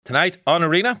Tonight on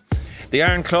Arena, The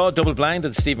Iron Claw, Double Blind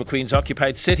and Steve McQueen's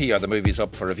Occupied City are the movies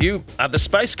up for review. And the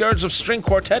Spice Girls of String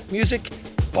Quartet music,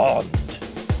 Bond.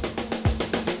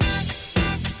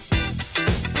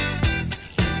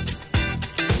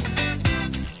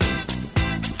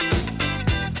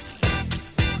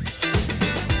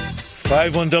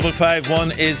 Five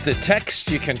 51551 is the text.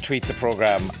 You can tweet the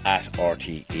programme at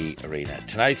RTE Arena.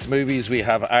 Tonight's movies, we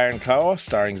have Iron Claw,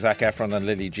 starring Zac Efron and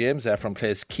Lily James. Efron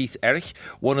plays Keith Erich,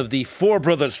 one of the four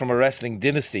brothers from a wrestling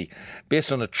dynasty.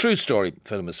 Based on a true story, the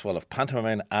film is full of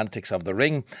pantomime antics of the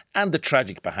ring and the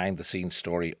tragic behind-the-scenes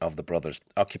story of the brothers.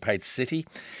 Occupied City,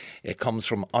 it comes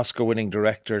from Oscar-winning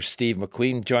director Steve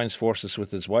McQueen, joins forces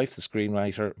with his wife, the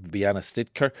screenwriter Biana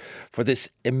Stidker, for this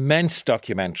immense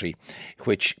documentary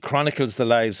which chronicles the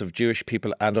lives of Jewish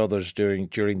people and others during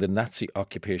the Nazi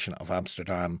occupation of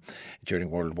Amsterdam during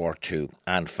World War II.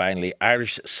 And finally,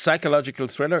 Irish psychological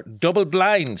thriller Double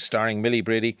Blind, starring Millie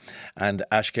Brady and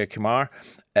Ashke Kumar.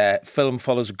 Film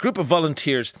follows a group of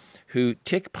volunteers who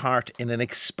take part in an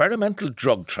experimental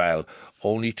drug trial,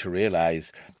 only to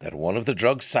realise that one of the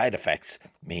drug's side effects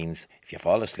means if you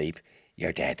fall asleep,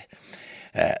 you're dead.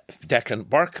 Declan,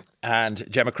 Burke and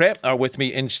Gemma Creagh are with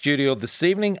me in studio this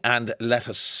evening, and let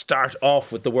us start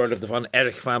off with the world of the Von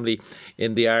Erich family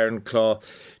in the Iron Claw.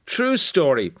 True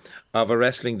story of a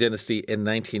wrestling dynasty in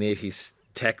 1980s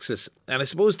Texas. And I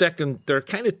suppose, Declan, there are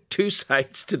kind of two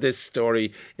sides to this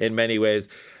story in many ways.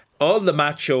 All the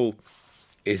macho,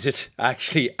 is it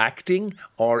actually acting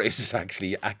or is it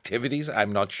actually activities?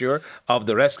 I'm not sure, of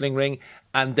the wrestling ring.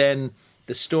 And then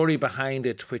the story behind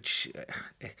it, which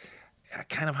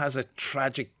kind of has a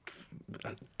tragic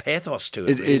pathos to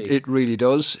it. It really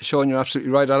does. Sean, you're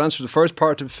absolutely right. I'll answer the first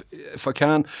part if I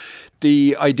can.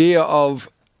 The idea of,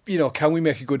 can we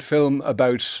make a good film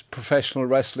about professional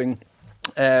wrestling?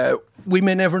 We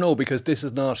may never know, because this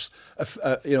is not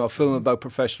a film about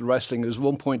professional wrestling. There's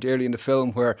one point early in the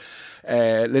film where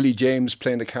Lily James,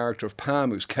 playing the character of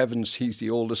Pam, who's Kevin's, he's the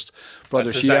oldest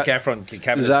brother. That's Zac Efron.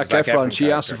 Zac Efron.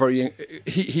 She asks for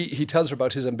he tells her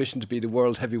about his ambition to be the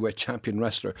world heavyweight champion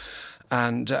wrestler,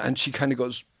 and she kind of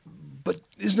goes, but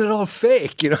isn't it all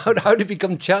fake? How to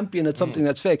become champion at something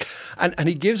that's fake? And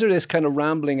he gives her this kind of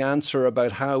rambling answer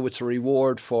about how it's a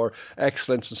reward for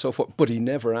excellence and so forth, but he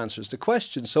never answers the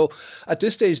question. So at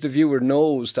this stage, the viewer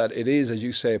knows that it is, as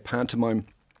you say, pantomime,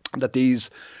 that these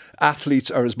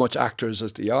athletes are as much actors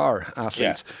as they are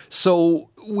athletes. Yeah. So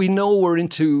we know we're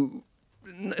into...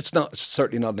 It's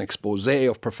certainly not an expose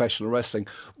of professional wrestling,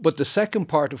 but the second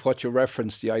part of what you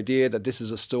referenced, the idea that this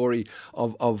is a story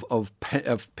of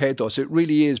pathos, it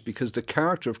really is, because the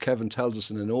character of Kevin tells us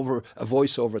in a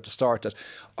voiceover at the start that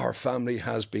our family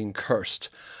has been cursed.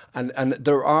 And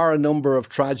there are a number of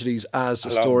tragedies as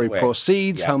the story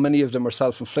proceeds. Yeah. How many of them are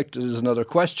self-inflicted is another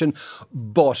question,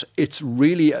 but it's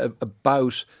really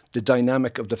about the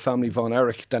dynamic of the family Von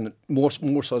Erich than more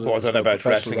so than about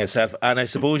wrestling itself. And I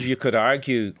suppose you could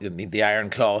argue, the Iron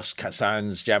Claw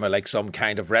sounds, Gemma, like some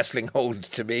kind of wrestling hold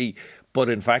to me, but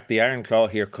in fact the Iron Claw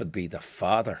here could be the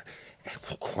father.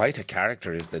 Quite a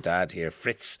character is the dad here,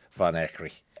 Fritz Von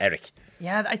Erich.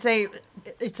 Yeah, I'd say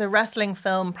it's a wrestling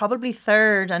film, probably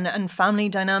third, and family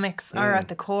dynamics are at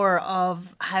the core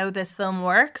of how this film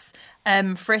works.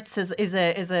 Fritz is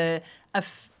a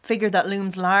figure that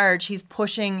looms large. He's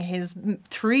pushing his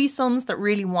three sons that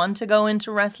really want to go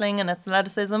into wrestling and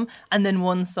athleticism, and then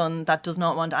one son that does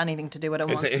not want anything to do with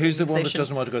it. Who's the one that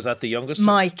doesn't want to go? Is that the youngest?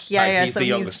 Mike, yeah. He's the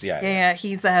youngest, yeah.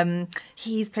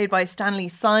 He's played by Stanley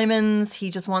Simons. He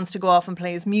just wants to go off and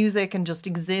play his music and just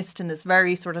exist in this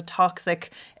very sort of toxic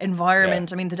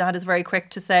environment. Yeah. I mean, the dad is very quick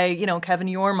to say, Kevin,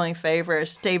 you're my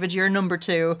favourite. David, you're number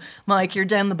 2. Mike, you're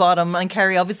down the bottom. And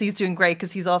Kerry, obviously, he's doing great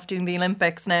because he's off doing the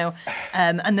Olympics now.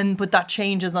 But that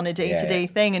changes on a day-to-day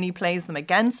thing, and he plays them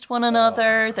against one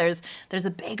another. There's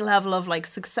a big level of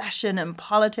succession and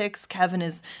politics. Kevin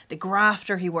is the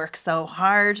grafter. He works so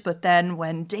hard, but then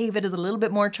when David is a little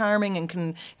bit more charming and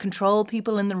can control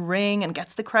people in the ring and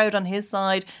gets the crowd on his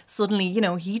side, suddenly,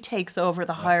 he takes over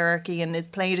the hierarchy and is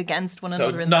played against one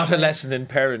another. So not a lesson in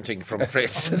parenting from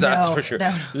Fritz, that's for sure.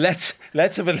 No. Let's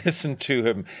have a listen to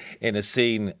him in a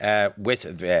scene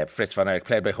with Fritz Von Erich,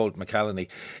 played by Holt McCallany,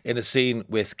 in a scene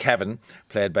with Kevin,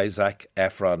 played by Zac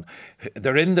Efron.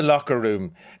 They're in the locker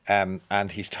room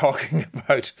and he's talking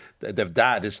about, the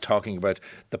dad is talking about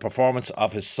the performance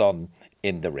of his son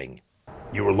in the ring.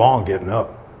 You were long getting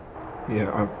up.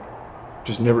 Yeah, I've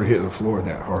just never hit the floor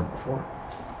that hard before.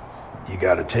 You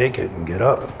got to take it and get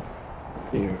up.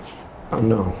 Yeah, I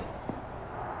know.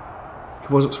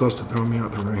 He wasn't supposed to throw me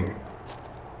out the ring.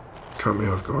 Caught me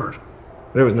off guard.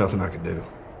 There was nothing I could do.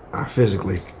 I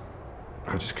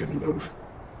just couldn't move.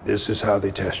 This is how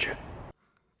they test you.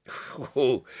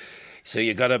 Oh, so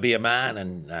you got to be a man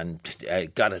and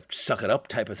got to suck it up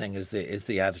type of thing is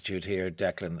the attitude here,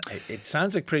 Declan. It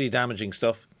sounds like pretty damaging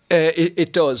stuff.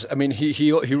 It does. I mean,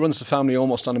 he runs the family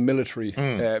almost on a military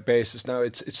basis. Now,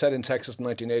 it's set in Texas in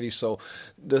 1980, so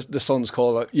the sons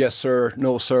call it yes, sir,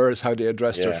 no, sir, is how they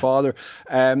address their father.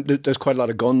 There's quite a lot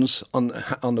of guns on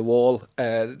the wall.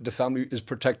 The family is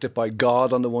protected by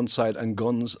God on the one side and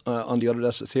guns on the other.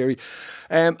 That's the theory.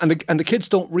 And the kids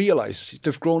don't realise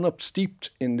they've grown up steeped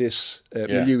in this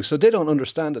milieu, so they don't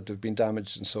understand that they've been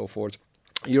damaged and so forth.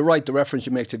 You're right, the reference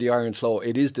you make to the iron claw,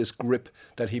 it is this grip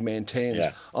that he maintains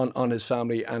on his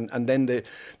family and then the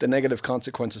negative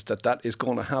consequences that is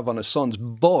going to have on his sons.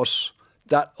 But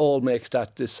that all makes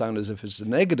this sound as if it's a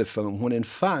negative film, when in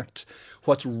fact,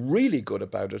 what's really good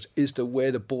about it is the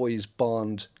way the boys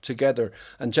bond together.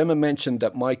 And Gemma mentioned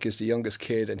that Mike is the youngest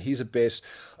kid and he's a bit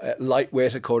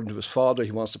lightweight according to his father.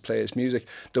 He wants to play his music.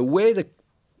 The way the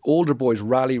older boys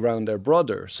rally round their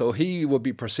brother, so he would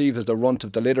be perceived as the runt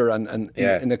of the litter, and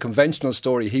in a conventional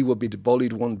story he would be the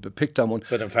bullied one, the picked on one,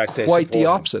 but in fact quite the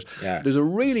opposite. There's a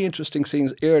really interesting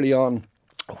scene early on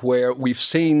where we've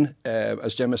seen,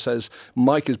 as Gemma says,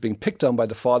 Mike is being picked on by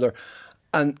the father,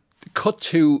 and cut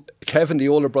to Kevin, the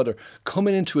older brother,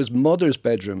 coming into his mother's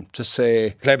bedroom to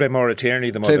say... Played by Maura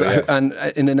Tierney, the mother. And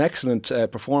in an excellent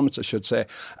performance, I should say,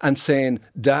 and saying,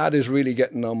 Dad is really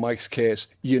getting on Mike's case.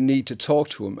 You need to talk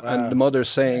to him. Wow. And the mother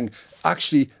saying,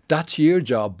 actually, that's your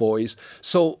job, boys.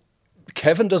 So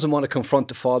Kevin doesn't want to confront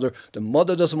the father. The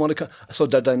mother doesn't want to... So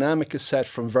the dynamic is set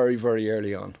from very, very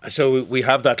early on. So we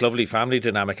have that lovely family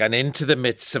dynamic. And into the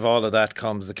midst of all of that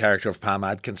comes the character of Pam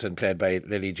Atkinson, played by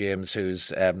Lily James, who's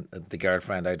the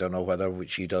girlfriend. I don't know whether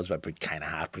she does, but I kind of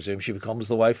half presume she becomes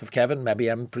the wife of Kevin. Maybe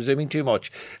I'm presuming too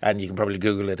much. And you can probably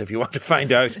Google it if you want to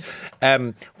find out.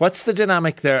 What's the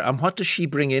dynamic there? And what does she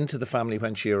bring into the family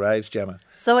when she arrives, Gemma?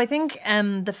 So I think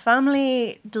the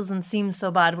family doesn't seem so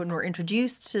bad when we're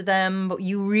introduced to them, but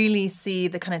you really see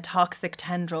the kind of toxic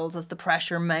tendrils as the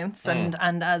pressure mounts and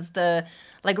as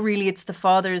really it's the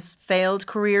father's failed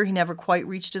career. He never quite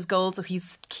reached his goal, so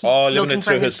he's living it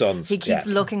through his sons. He keeps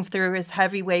looking through his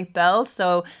heavyweight belt.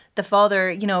 So the father,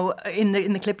 in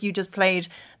the clip you just played,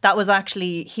 that was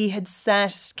actually, he had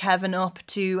set Kevin up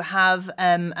to have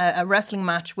a wrestling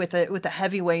match with a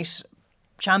heavyweight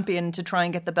champion to try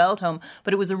and get the belt home,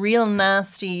 but it was a real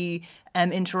nasty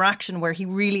interaction where he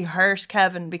really hurt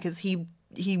Kevin because he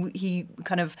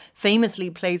kind of famously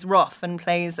plays rough and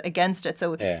plays against it.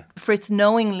 So Fritz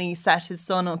knowingly set his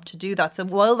son up to do that. So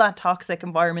while that toxic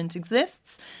environment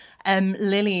exists,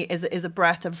 Lily is a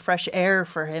breath of fresh air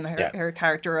for him, her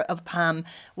character of Pam,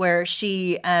 where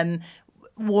she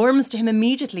warms to him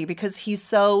immediately because he's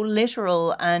so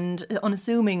literal and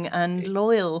unassuming and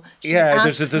loyal. I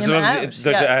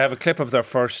have a clip of their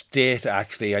first date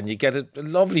actually, and you get a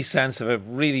lovely sense of a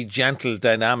really gentle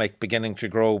dynamic beginning to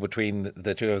grow between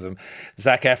the two of them.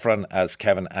 Zac Efron as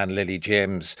Kevin and Lily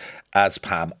James as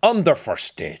Pam on their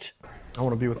first date. I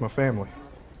want to be with my family,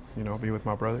 be with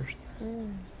my brothers.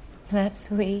 That's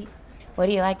sweet. What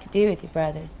do you like to do with your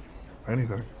brothers?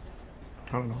 Anything.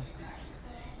 I don't know.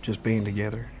 Just being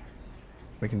together.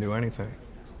 We can do anything.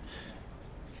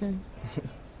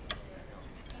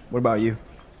 What about you?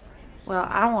 Well,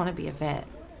 I want to be a vet.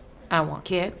 I want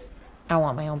kids. I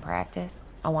want my own practice.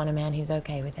 I want a man who's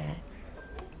okay with that.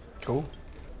 Cool.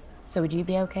 So would you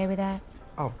be okay with that?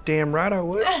 Oh, damn right I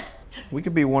would. We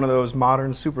could be one of those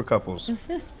modern super couples.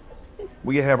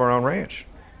 We could have our own ranch.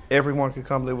 Everyone could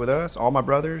come live with us. All my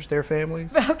brothers, their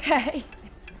families. Okay.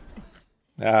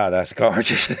 That's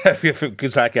gorgeous.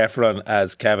 Zac Efron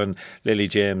as Kevin, Lily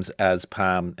James as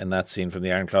Pam in that scene from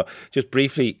the Iron Claw. Just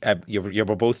briefly, you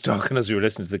were both talking as we were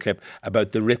listening to the clip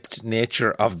about the ripped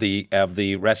nature of the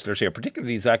wrestlers here,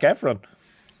 particularly Zac Efron.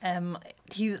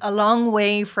 He's a long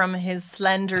way from his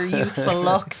slender, youthful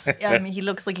looks. He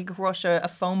looks like he could crush a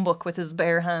phone book with his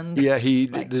bare hands. Yeah,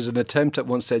 there's an attempt at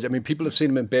one stage. I mean, people have seen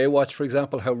him in Baywatch, for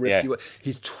example, how ripped he was.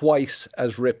 He's twice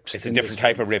as ripped. It's a different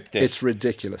type of ripped. It's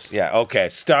ridiculous. Yeah, okay.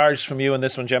 Stars from you on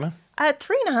this one, Gemma?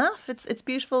 3.5. It's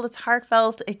beautiful. It's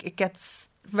heartfelt. It gets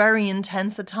very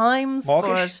intense at times.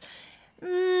 Mawkish? But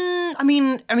I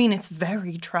mean, it's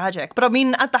very tragic, but I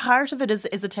mean, at the heart of it is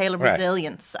a tale of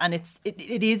resilience, and it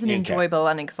is an enjoyable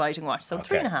and exciting watch. So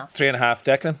 3.5. 3.5,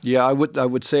 Declan. Yeah, I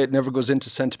would say it never goes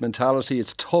into sentimentality.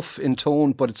 It's tough in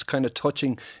tone, but it's kind of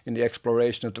touching in the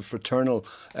exploration of the fraternal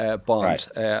bond.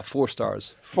 4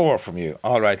 stars. 4 from you.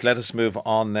 All right, let us move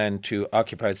on then to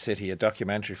Occupied City, a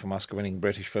documentary from Oscar-winning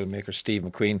British filmmaker Steve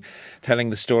McQueen,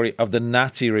 telling the story of the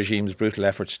Nazi regime's brutal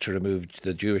efforts to remove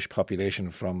the Jewish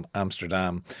population from Amsterdam.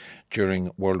 Amsterdam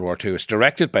during World War II. It's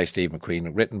directed by Steve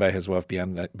McQueen, written by his wife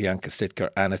Bianca Stitker,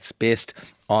 and it's based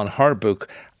on her book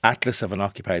Atlas of an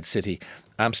Occupied City,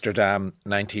 Amsterdam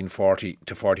 1940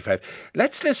 to 45.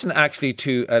 Let's listen actually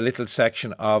to a little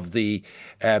section of the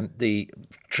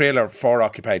trailer for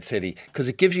Occupied City, because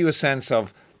it gives you a sense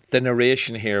of the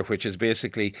narration here, which is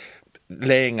basically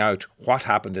laying out what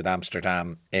happened in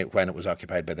Amsterdam when it was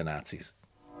occupied by the Nazis.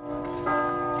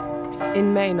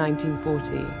 In May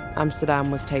 1940,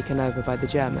 Amsterdam was taken over by the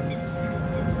Germans.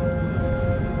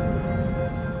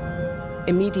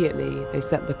 Immediately, they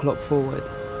set the clock forward,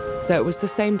 so it was the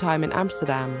same time in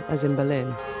Amsterdam as in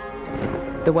Berlin.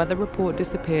 The weather report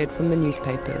disappeared from the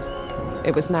newspapers.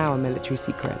 It was now a military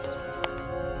secret.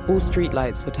 All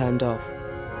streetlights were turned off.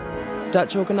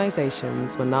 Dutch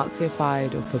organisations were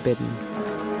Nazified or forbidden.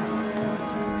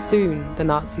 Soon, the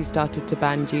Nazis started to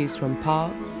ban Jews from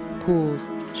parks,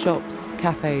 pools, shops,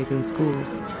 cafes and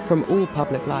schools, from all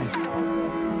public life.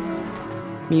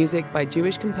 Music by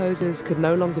Jewish composers could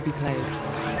no longer be played.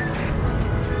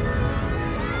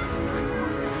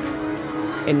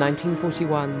 In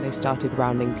 1941, they started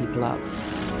rounding people up.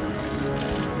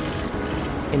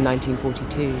 In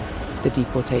 1942, the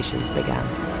deportations began.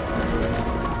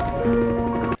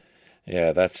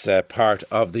 Yeah, that's part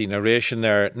of the narration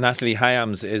there. Natalie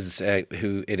Hyams is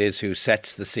who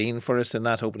sets the scene for us in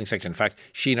that opening section. In fact,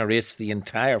 she narrates the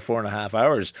entire 4.5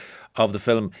 hours of the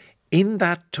film in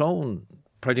that tone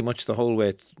pretty much the whole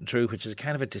way through, which is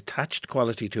kind of a detached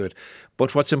quality to it.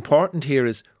 But what's important here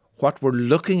is what we're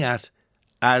looking at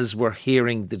as we're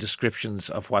hearing the descriptions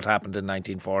of what happened in the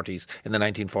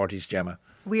 1940s, Gemma.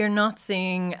 We are not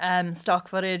seeing stock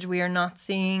footage. We are not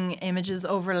seeing images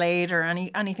overlaid or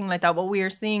anything like that. What we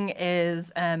are seeing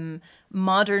is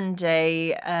modern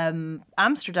day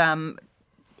Amsterdam,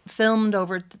 filmed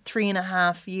over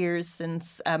 3.5 years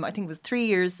since, I think it was 3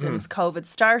 years since COVID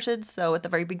started. So at the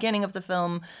very beginning of the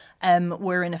film,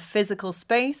 we're in a physical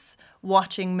space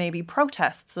watching maybe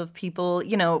protests of people,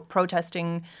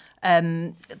 protesting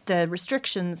the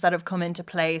restrictions that have come into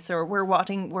place, or we're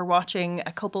watching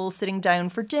a couple sitting down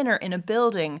for dinner in a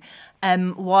building,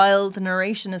 while the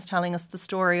narration is telling us the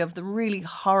story of the really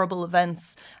horrible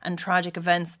events and tragic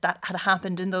events that had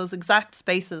happened in those exact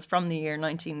spaces from the year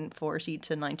 1940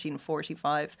 to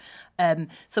 1945.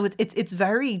 So it's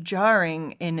very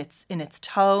jarring in its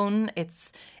tone.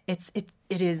 It's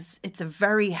a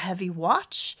very heavy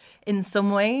watch in some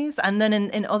ways, and then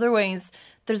in other ways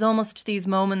there's almost these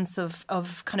moments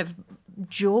of kind of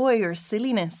joy or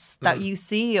silliness that you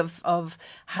see of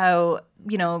how,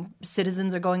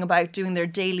 citizens are going about doing their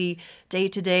daily,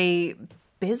 day-to-day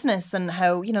business, and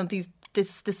how,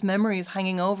 this memory is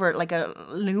hanging over it like a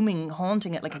looming,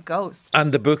 haunting it like a ghost.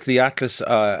 And the book, the Atlas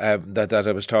that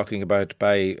I was talking about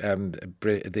by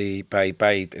Steve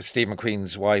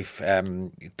McQueen's wife,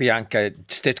 Bianca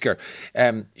Stitker,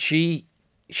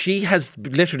 she has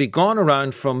literally gone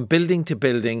around from building to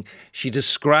building. She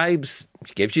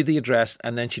gives you the address,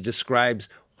 and then she describes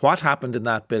what happened in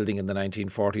that building in the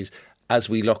 1940s as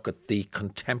we look at the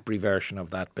contemporary version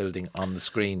of that building on the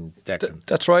screen, Declan.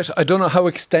 That's right. I don't know how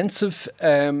extensive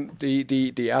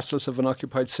the Atlas of an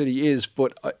Occupied City is,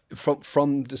 but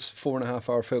from this 4.5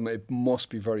 hour film, it must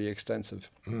be very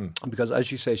extensive. Because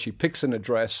as you say, she picks an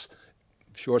address.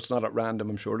 Sure, it's not at random.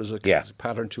 I'm sure there's a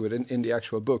pattern to it in the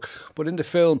actual book. But in the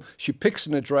film, she picks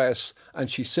an address and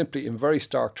she simply, in very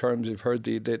stark terms, you've heard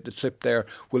the clip there,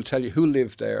 will tell you who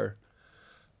lived there,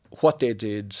 what they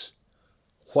did,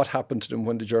 what happened to them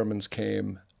when the Germans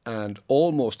came, and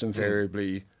almost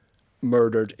invariably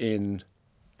murdered in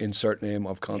certain name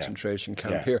of concentration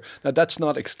camp here. Now, that's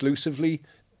not exclusively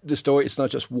the story. It's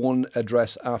not just one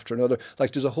address after another.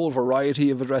 Like, there's a whole variety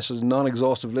of addresses. A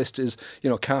non-exhaustive list is,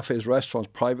 cafes,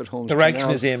 restaurants, private homes. The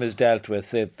Rijksmuseum is dealt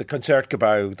with, the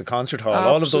Concertgebouw, the concert hall.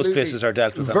 Absolutely. All of those places are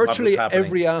dealt with. Virtually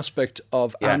every aspect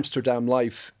of Amsterdam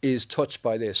life is touched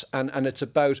by this. And it's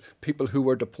about people who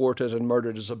were deported and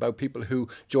murdered. It's about people who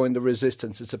joined the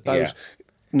resistance. It's about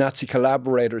Nazi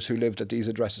collaborators who lived at these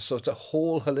addresses. So it's a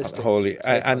whole holistic...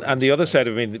 And the other side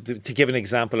of it, to give an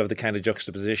example of the kind of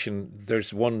juxtaposition,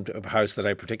 there's one house that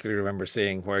I particularly remember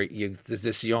seeing where there's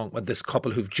this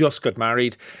couple who've just got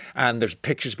married, and there's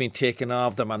pictures being taken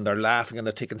of them, and they're laughing and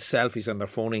they're taking selfies and they're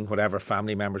phoning whatever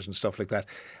family members and stuff like that.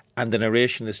 And the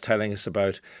narration is telling us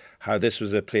about how this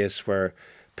was a place where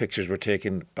pictures were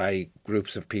taken by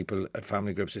groups of people,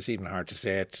 family groups. It's even hard to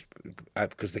say it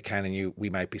because they kind of knew we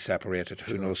might be separated.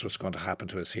 Who knows what's going to happen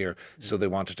to us here? So they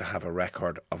wanted to have a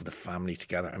record of the family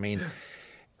together. I mean,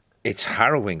 it's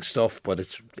harrowing stuff, but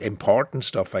it's important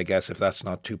stuff, I guess, if that's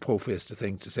not too po-faced a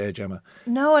thing to say, Gemma.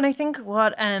 No, and I think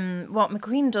what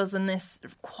McQueen does in this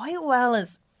quite well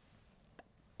is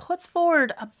puts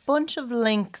forward a bunch of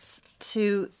links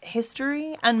to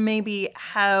history and maybe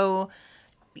how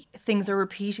things are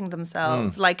repeating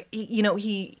themselves. Like,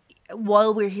 he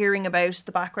while we're hearing about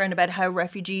the background about how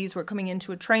refugees were coming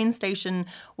into a train station,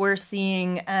 we're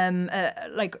seeing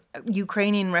like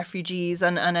Ukrainian refugees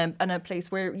and a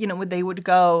place where where they would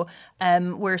go.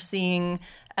 We're seeing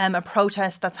a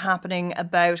protest that's happening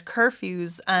about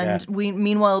curfews, and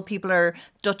meanwhile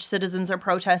Dutch citizens are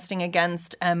protesting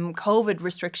against COVID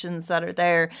restrictions that are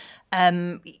there.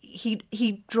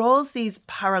 He draws these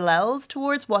parallels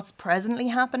towards what's presently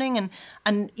happening,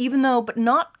 and even though, but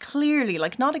not clearly,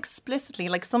 like not explicitly,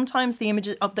 like sometimes the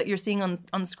images that you're seeing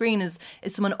on screen is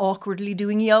someone awkwardly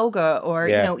doing yoga or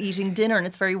eating dinner, and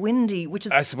it's very windy, which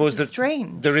is, I suppose, that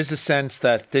strange. There is a sense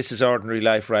that this is ordinary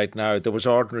life right now. There was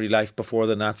ordinary life before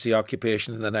the Nazi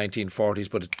occupation in the 1940s,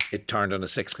 but it turned on a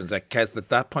sixpence. I guess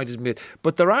that point is made.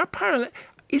 But there are parallels.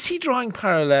 Is he drawing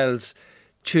parallels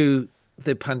to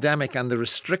the pandemic and the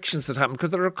restrictions that happened? Because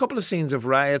there are a couple of scenes of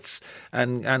riots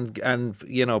and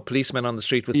policemen on the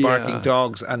street with barking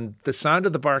dogs, and the sound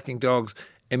of the barking dogs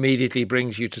immediately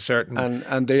brings you to certain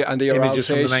and they are images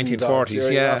from the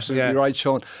 1940s. You're absolutely right,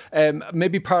 Sean.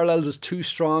 Maybe parallels is too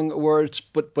strong words,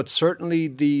 but certainly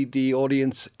the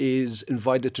audience is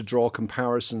invited to draw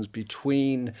comparisons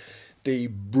between the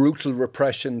brutal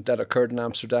repression that occurred in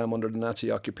Amsterdam under the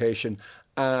Nazi occupation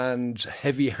and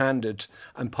heavy-handed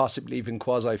and possibly even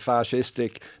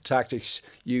quasi-fascistic tactics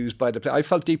used by the... I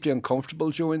felt deeply uncomfortable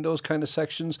during those kind of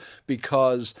sections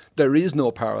because there is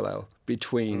no parallel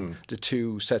between the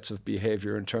two sets of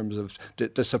behaviour in terms of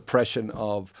the suppression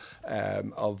of.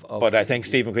 But I think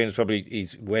Stephen McQueen is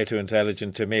he's way too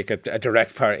intelligent to make a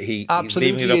direct part. He's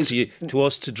leaving it up to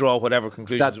us to draw whatever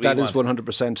conclusions we want. That is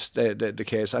 100% the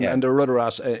case, and there are other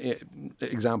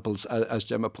examples, as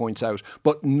Gemma points out,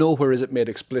 but nowhere is it made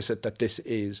explicit that this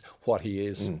is what he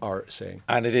is or saying.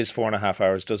 And it is 4.5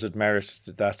 hours. Does it merit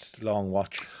that long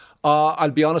watch? I'll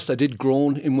be honest, I did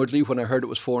groan inwardly when I heard it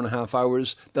was 4.5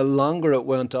 hours. The longer it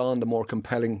went on, the more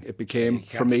compelling it became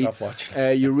for me. Stop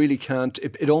watching. You really can't.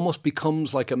 It almost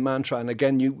becomes like a mantra. And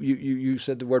again, you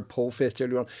said the word po-faced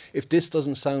earlier on. If this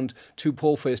doesn't sound too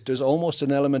po-faced, there's almost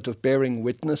an element of bearing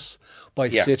witness by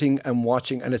sitting and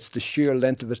watching, and it's the sheer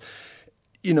length of it.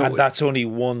 And that's only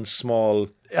one small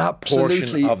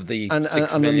portion of the 6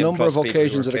 million. And a number of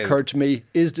occasions it killed. occurred to me,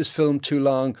 is this film too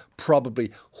long?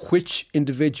 Probably. Which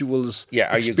individual's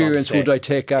experience would I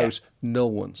take out? No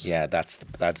one's. Yeah, that's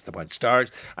the point.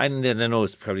 Stars, and I know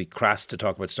it's probably crass to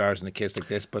talk about stars in a case like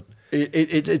this, but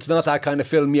it's not that kind of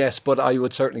film, yes, but I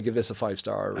would certainly give this a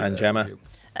 5-star. And Gemma? Review.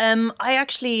 I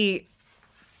actually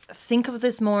think of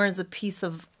this more as a piece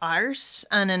of art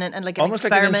and like an almost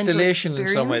like an installation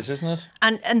experience. In some ways, isn't it?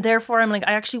 And therefore I'm like,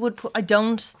 I actually would I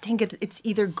don't think it's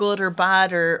either good or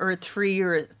bad or a 3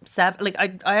 or a 7. Like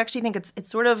I actually think it's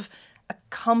sort of a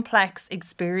complex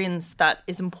experience that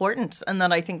is important and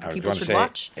that I think people should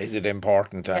watch. Is it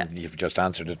important? And you've just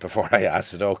answered it before I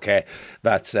asked it. Okay,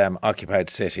 that's Occupied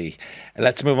City.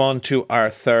 Let's move on to our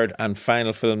third and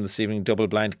final film this evening,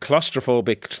 double-blind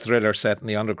claustrophobic thriller set in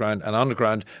an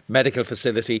underground medical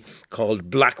facility called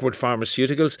Blackwood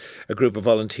Pharmaceuticals. A group of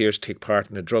volunteers take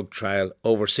part in a drug trial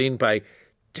overseen by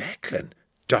Declan,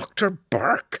 Dr.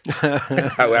 Burke,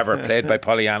 however, played by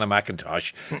Pollyanna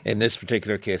McIntosh in this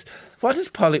particular case. What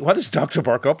is Dr.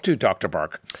 Burke up to, Dr.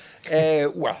 Burke?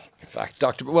 Well, in fact,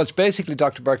 it's basically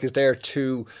Dr. Burke is there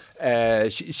to,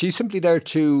 she's simply there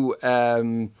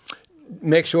to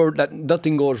make sure that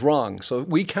nothing goes wrong. So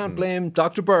we can't blame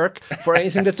Dr. Burke for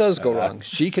anything that does go wrong.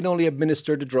 She can only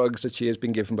administer the drugs that she has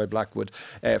been given by Blackwood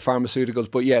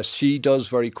Pharmaceuticals. But yes, she does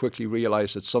very quickly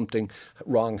realise that something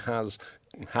wrong has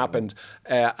happened,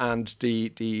 and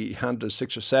the handle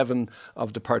 6 or 7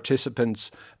 of the participants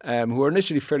who are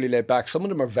initially fairly laid back. Some of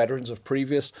them are veterans of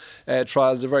previous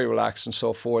trials. They're very relaxed and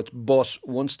so forth, but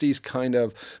once these kind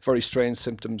of very strange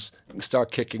symptoms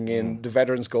start kicking in, the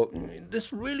veterans go,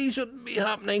 this really shouldn't be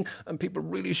happening, and people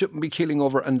really shouldn't be keeling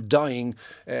over and dying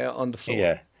on the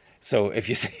floor. So if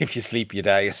you sleep, you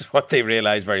die is what they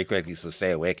realise very quickly. So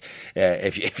stay awake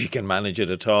if you can manage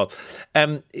it at all.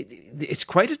 It's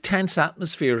quite a tense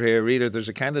atmosphere here, really. There's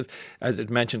a kind of, as it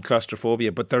mentioned,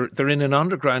 claustrophobia, but they're in an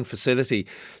underground facility.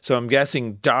 So I'm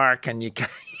guessing dark, and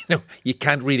you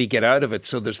can't really get out of it.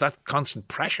 So there's that constant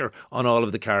pressure on all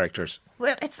of the characters.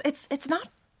 Well, it's not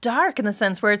dark in the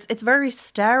sense where it's very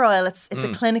sterile. It's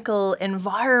a clinical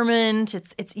environment.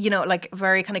 It's like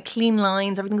very kind of clean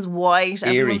lines. Everything's white.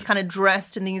 Eerie. Everyone's kind of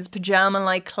dressed in these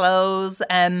pajama-like clothes.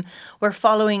 We're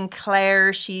following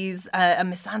Claire. She's a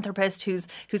misanthropist who's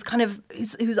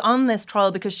on this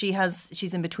trial because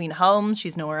she's in between homes.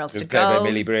 She's nowhere else to go. Played by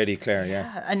Millie Brady, Claire.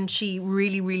 Yeah. And she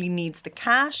really, really needs the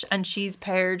cash. And she's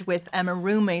paired with a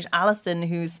roommate, Alison,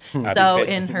 who's so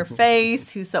in her face,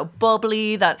 who's so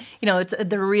bubbly that it's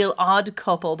the real odd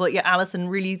couple. But yeah, Alison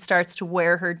really starts to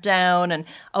wear her down and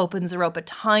opens her up a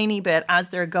tiny bit as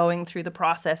they're going through the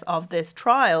process of this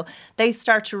trial. They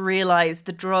start to realise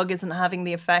the drug isn't having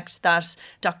the effect that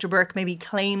Dr. Burke maybe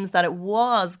claims that it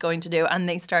was going to do, and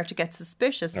they start to get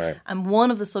suspicious. Right. And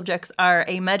one of the subjects are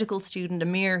a medical student,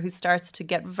 Meagher, who starts to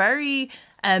get very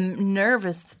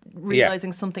nervous,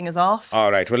 realising something is off.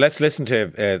 All right, well, let's listen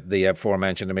to the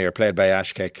aforementioned Meagher, played by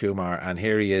Ashke Kumar, and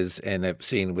here he is in a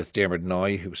scene with Dermot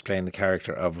Noy, who was playing the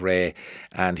character of Ray,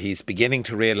 and he's beginning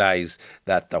to realise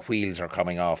that the wheels are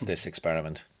coming off this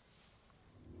experiment.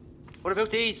 What about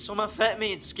these? Some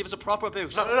amphetamines. Give us a proper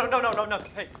boost. No.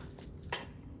 Hey.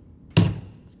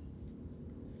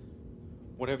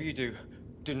 Whatever you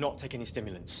do not take any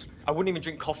stimulants. I wouldn't even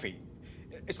drink coffee.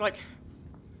 It's like...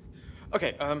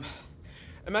 Okay,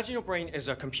 imagine your brain is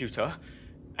a computer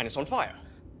and it's on fire.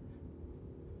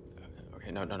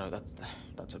 Okay, no,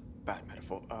 that's a bad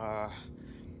metaphor.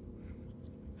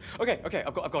 Okay,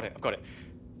 I've got it.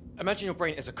 Imagine your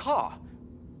brain is a car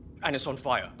and it's on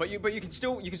fire, but you can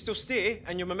still steer,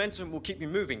 and your momentum will keep you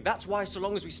moving. That's why, so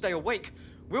long as we stay awake,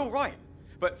 we're all right.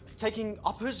 But taking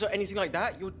uppers or anything like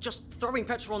that, you're just throwing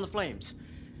petrol on the flames.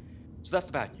 So that's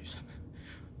the bad news.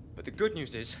 But the good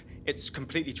news is, it's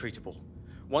completely treatable.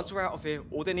 Once we're out of here,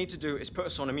 all they need to do is put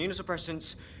us on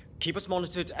immunosuppressants, keep us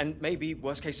monitored, and maybe,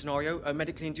 worst case scenario, a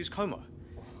medically induced coma.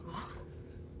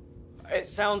 It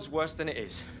sounds worse than it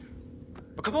is.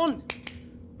 But come on!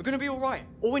 We're gonna be all right.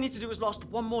 All we need to do is last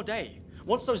one more day.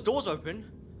 Once those doors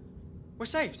open, we're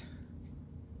saved.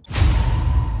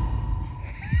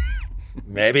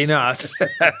 Maybe not.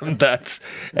 That's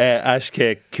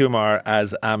Ashke Kumar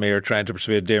as Amir trying to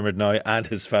persuade Dermot Noy and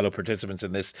his fellow participants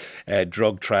in this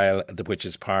drug trial, which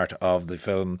is part of the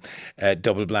film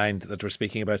Double Blind that we're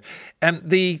speaking about.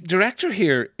 The director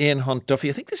here, Ian Hunt Duffy,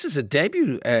 I think this is a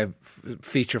debut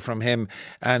feature from him,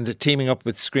 and teaming up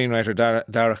with screenwriter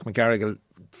Darach McGarrigle.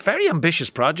 Very ambitious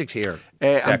project here.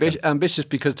 Ambitious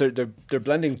because they're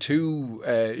blending two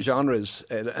genres,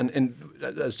 and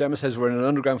as Gemma says, we're in an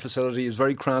underground facility. It's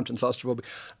very cramped and claustrophobic.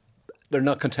 They're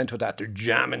not content with that. They're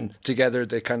jamming together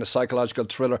the kind of psychological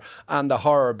thriller and the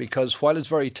horror, because while it's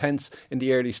very tense in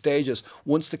the early stages,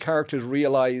 once the characters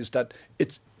realise that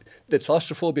the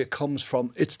claustrophobia comes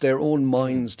from, it's their own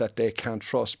minds that they can't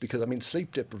trust, because, I mean,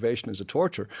 sleep deprivation is a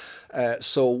torture.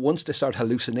 So once they start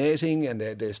hallucinating and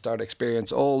they start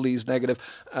experiencing all these negative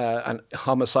and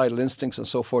homicidal instincts and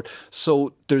so forth.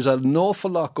 So there's an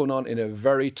awful lot going on in a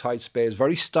very tight space,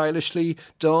 very stylishly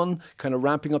done, kind of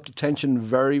ramping up the tension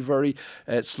very, very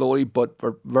slowly, but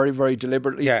very, very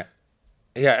deliberately. Yeah.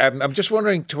 Yeah, I'm just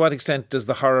wondering, to what extent does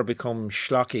the horror become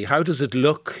schlocky? How does it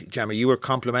look, Gemma? You were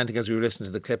complimenting, as we were listening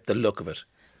to the clip, the look of it.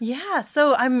 Yeah,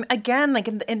 so I'm again like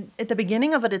at the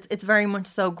beginning of it, it's very much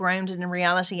so grounded in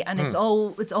reality, and it's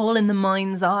all in the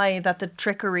mind's eye that the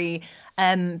trickery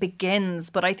begins.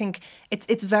 But I think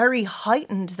it's very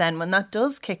heightened then when that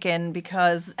does kick in,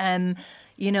 because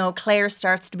Claire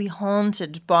starts to be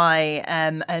haunted by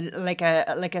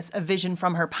a vision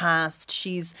from her past.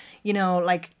 She's I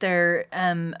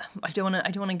don't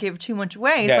want to give too much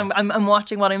away, so I'm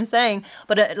watching what I'm saying.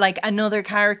 But another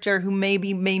character who may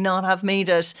not have made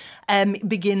it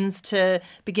begins to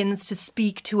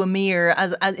speak to Amir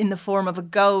as in the form of a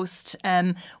ghost.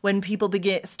 When people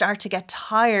start to get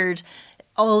tired,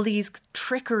 all these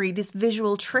trickery, this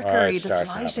visual trickery, this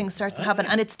lighting starts to happen,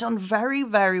 and it's done very,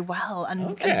 very well,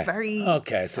 and very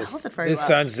sells it very well. This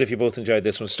sounds as if you both enjoyed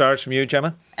this one. Stars from you,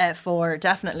 Gemma? 4,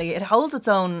 definitely. It holds its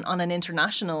own on an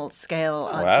international scale.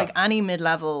 Wow. Like any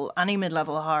mid-level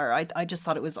horror. I just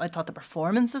thought I thought the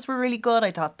performances were really good.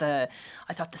 I thought the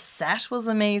set was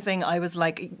amazing. I was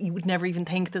like, you would never even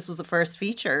think this was a first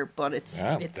feature, but it's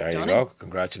there stunning. you go.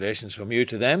 Congratulations from you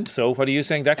to them. So what are you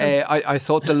saying, Declan? I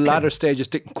thought the latter stages just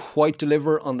didn't quite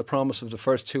deliver on the promise of the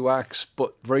first 2 acts,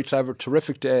 but very clever,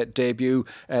 terrific debut.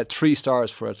 3 stars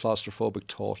for a claustrophobic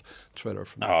taut thriller.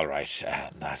 From all right,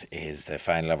 that is the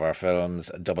final of our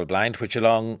films, Double Blind, which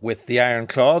along with The Iron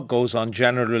Claw goes on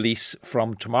general release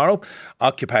from tomorrow.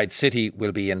 Occupied City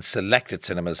will be in selected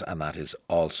cinemas, and that is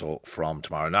also from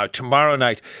tomorrow. Now, tomorrow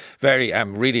night,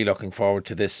 I'm really looking forward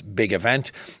to this big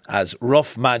event as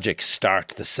Rough Magic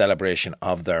start the celebration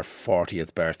of their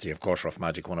 40th birthday. Of course, Rough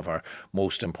Magic, one of our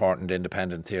most important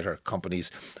independent theatre companies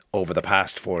over the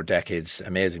past 4 decades.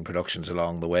 Amazing productions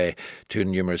along the way, too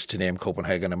numerous to name: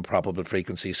 Copenhagen, Improbable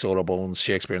Frequency, Solar Bones,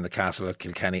 Shakespeare in the Castle at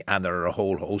Kilkenny, and there are a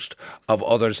whole host of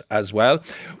others as well.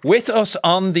 With us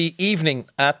on the evening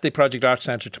at the Project Arts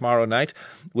Centre tomorrow night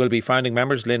will be founding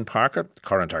members Lynn Parker,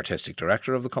 current artistic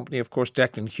director of the company, of course.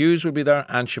 Declan Hughes will be there,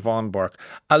 and Siobhan Burke,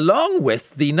 along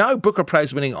with the now Booker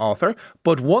Prize winning author,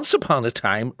 but once upon a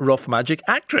time Rough Magic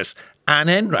actress, Anne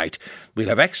Enright. We'll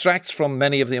have extracts from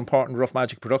many of the important Rough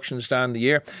Magic productions down the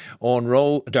years. Owen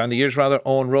Rowe,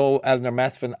 Eleanor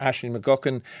Methven, Aisling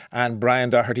McGuckin and Brian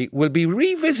Doherty will be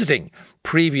revisiting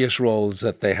previous roles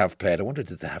that they have played. I wonder,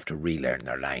 did they have to relearn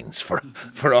their lines for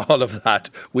all of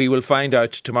that? We will find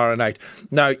out tomorrow night.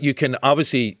 Now, you can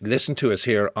obviously listen to us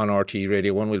here on RTE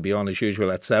Radio 1. We'll be on as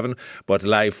usual at 7, but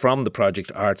live from the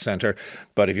Project Arts Centre.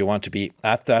 But if you want to be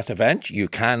at that event, you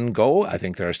can go. I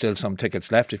think there are still some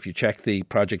tickets left if you check the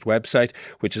project website,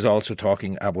 which is also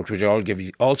talking about, which will give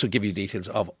you details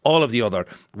of all of the other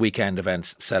weekend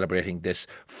events celebrating this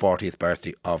 40th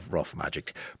birthday of Rough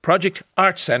Magic.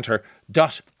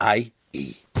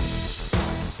 projectartscentre.ie.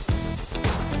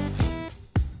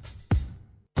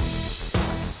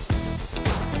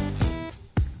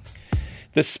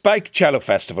 The Spike Cello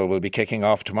Festival will be kicking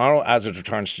off tomorrow as it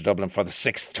returns to Dublin for the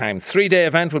 6th time. 3-day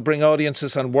event will bring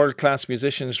audiences and world-class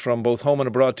musicians from both home and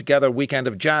abroad together. Weekend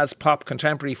of jazz, pop,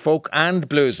 contemporary, folk and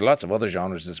blues. Lots of other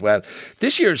genres as well.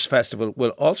 This year's festival will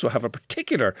also have a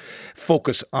particular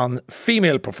focus on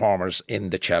female performers in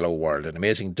the cello world. An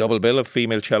amazing double bill of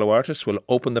female cello artists will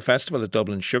open the festival at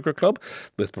Dublin Sugar Club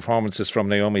with performances from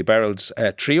Naomi Beryl's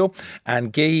trio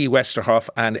and Gay-Yee, Westerhoff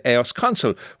and Eos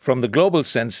Counsell from the global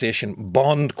sensation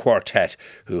Bond Quartet,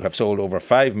 who have sold over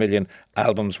 5 million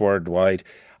albums worldwide.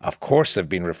 Of course, they've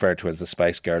been referred to as the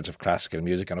Spice Girls of classical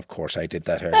music, and of course I did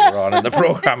that earlier on in the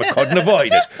programme. I couldn't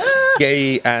avoid it.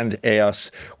 Gay and Eos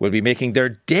will be making their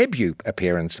debut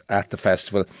appearance at the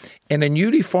festival in a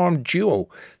newly formed duo,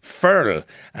 FIRL,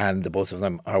 and the both of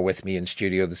them are with me in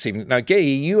studio this evening. Now, Gay,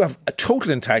 you have a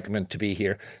total entitlement to be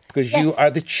here because you are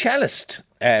the cellist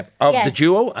of the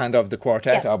duo and of the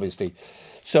quartet, obviously.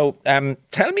 So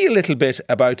tell me a little bit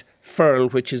about FIRL,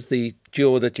 which is the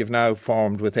duo that you've now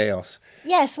formed with Eos.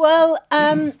 Yes, well,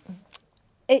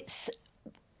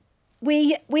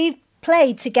 we've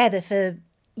played together for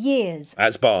years.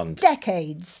 As Bond.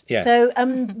 Decades. Yeah. So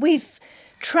we've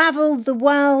travelled the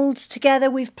world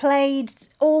together. We've played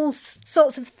all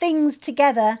sorts of things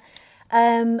together.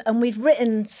 And we've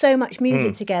written so much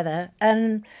music together.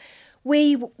 And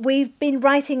we've been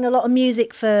writing a lot of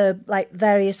music for like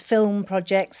various film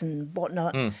projects and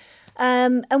whatnot.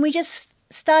 And we just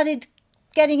started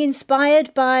getting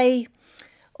inspired by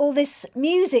all this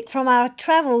music from our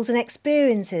travels and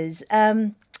experiences.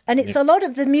 And it's a lot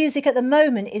of the music at the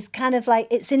moment is kind of like,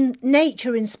 it's in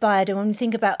nature inspired. And when we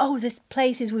think about, the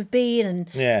places we've been and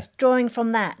it's drawing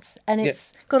from that. And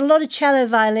it's got a lot of cello,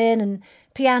 violin and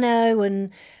piano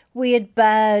and weird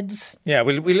birds. Yeah,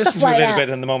 we'll listen to a little bit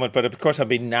in the moment, but of course I've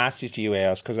been nasty to you,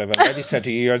 Eos, because I've already said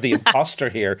to you, you're the imposter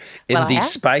here in the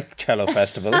Spike Cello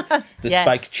Festival,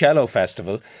 Spike Cello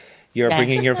Festival. You're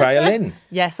bringing your violin.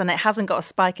 Yes, and it hasn't got a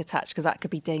spike attached because that could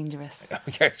be dangerous.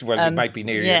 Yes, well, it might be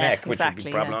near your neck, which would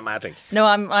be problematic. No,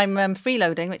 I'm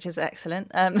freeloading, which is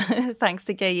excellent, thanks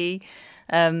to Gay-Yee.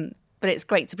 But it's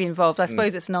great to be involved. I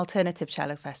suppose it's an alternative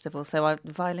cello festival, so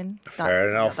violin. Fair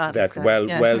enough.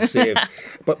 Well saved.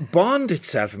 But Bond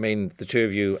itself, I mean, the two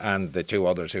of you and the two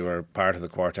others who were part of the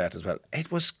quartet as well, it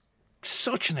was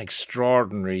such an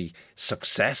extraordinary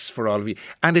success for all of you.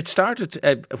 And it started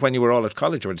when you were all at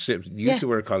college, or you two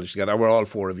were at college together, or were all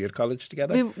four of you at college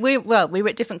together? We were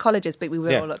at different colleges, but we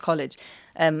were all at college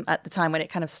at the time when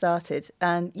it kind of started.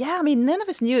 And none of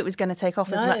us knew it was going to take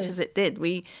off as much as it did.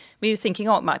 We were thinking,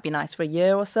 it might be nice for a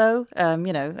year or so, and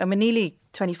we're nearly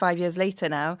 25 years later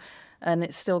now, and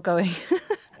it's still going.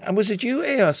 And was it you,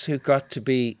 Eos, who got to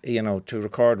be, to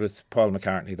record with Paul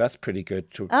McCartney? That's pretty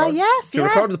good. To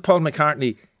record with Paul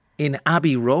McCartney in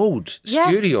Abbey Road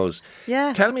Studios.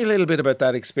 Yeah. Tell me a little bit about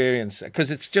that experience, because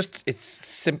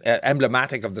it's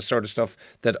emblematic of the sort of stuff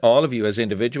that all of you as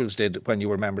individuals did when you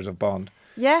were members of Bond.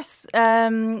 Yes.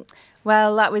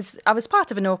 Well, I was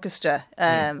part of an orchestra,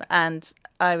 and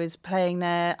I was playing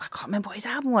there. I can't remember what his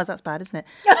album was. That's bad, isn't it?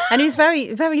 And he was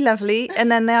very, very lovely.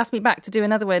 And then they asked me back to do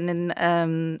another one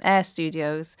in Air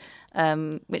Studios,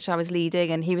 which I was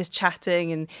leading. And he was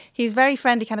chatting, and he was very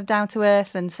friendly, kind of down to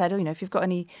earth, and said, "Oh, if you've got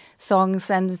any songs,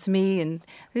 send them to me." And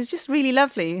it was just really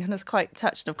lovely, and I was quite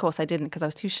touched. And of course, I didn't because I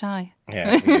was too shy.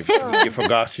 Yeah, you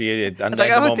forgot. Dear.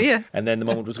 And then the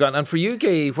moment was gone. And for you,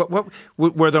 Gay, what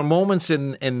were there moments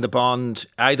in the Bond,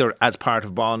 either as part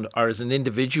of Bond or as an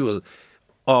individual,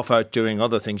 off out doing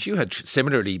other things? You had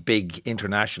similarly big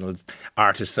international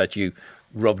artists that you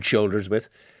rubbed shoulders with.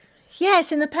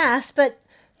 Yes, in the past, but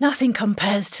nothing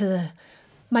compares to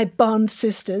my Bond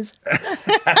sisters. Barry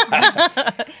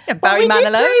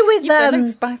Manilow. You've done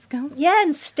Spice Girls. Yeah,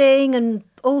 and Sting and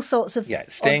all sorts of. Yeah,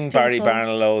 Sting, Barry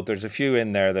Manilow. There's a few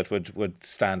in there that would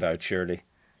stand out, surely.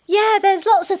 Yeah, there's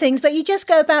lots of things, but you just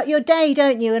go about your day,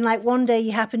 don't you? And like one day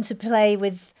you happen to play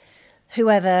with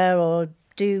whoever, or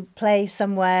do play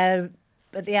somewhere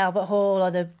at the Albert Hall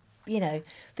or the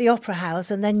Opera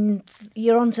House, and then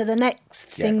you're on to the next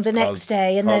thing the next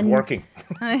day, and then working,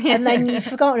 and then you've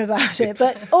forgotten about it.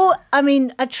 But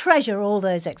I treasure all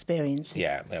those experiences.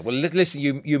 Yeah. Well, listen,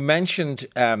 you mentioned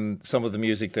some of the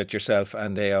music that yourself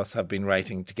and Eos have been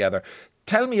writing together.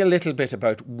 Tell me a little bit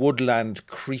about Woodland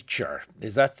Creature.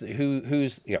 Is that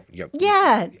who's?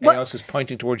 Yeah. Eos is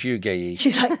pointing towards you, Gay-Yee.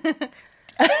 She's like,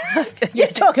 yeah,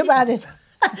 talk about it.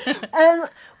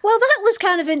 Well, that was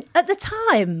kind of at the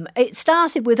time, it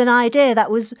started with an idea that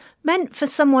was meant for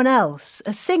someone else,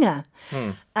 a singer.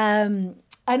 And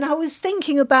I was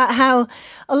thinking about how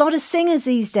a lot of singers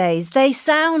these days, they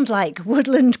sound like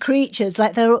woodland creatures,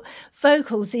 like their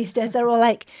vocals these days, they're all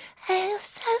like, "Oh,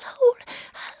 Cello,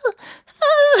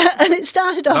 and it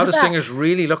started off. A lot of singers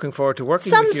really looking forward to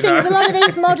working with you. Some singers, a lot of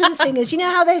these modern singers, you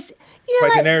know how there's,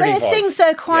 quite like, they sing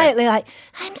so quietly, yeah. like,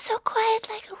 "I'm so quiet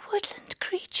like a woodland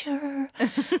creature,"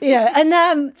 and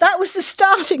that was the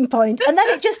starting point. And then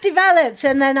it just developed,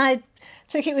 and then I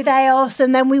took it with Eos,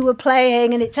 and then we were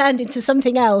playing, and it turned into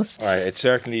something else. Right, it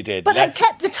certainly did. But I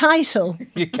kept the title.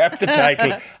 You kept the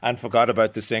title and forgot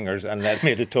about the singers, and that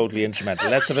made it totally instrumental.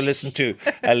 Let's have a listen to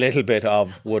a little bit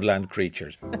of Woodland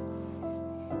Creatures.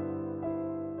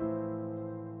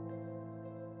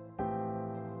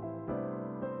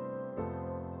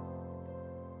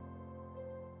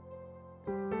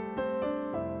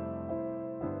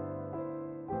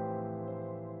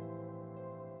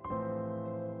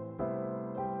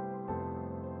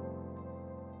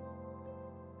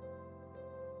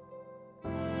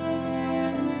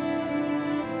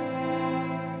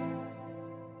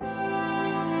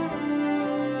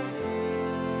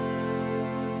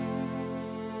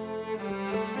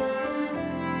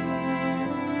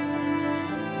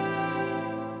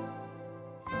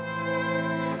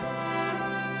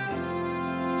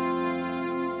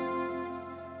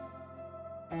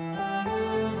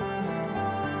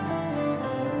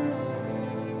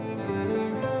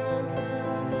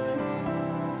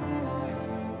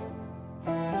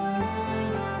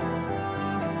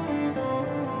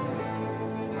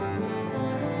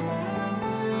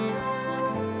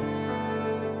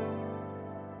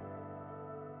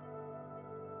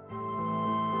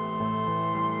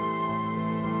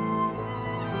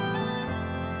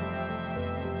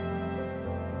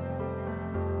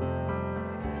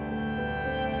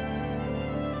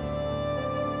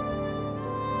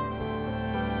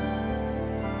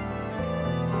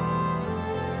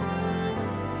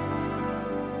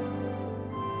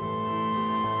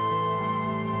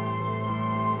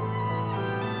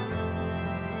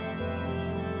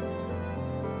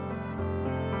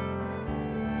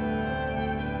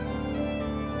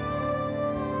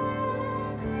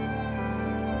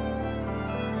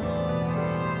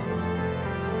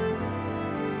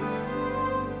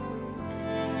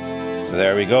 So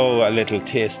there we go, a little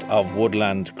taste of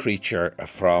Woodland Creature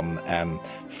from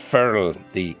FIRL,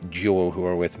 the duo who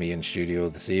are with me in studio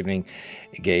this evening,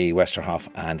 Gay-Yee, Westerhoff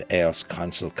and Eos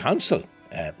Counsell. Counsell,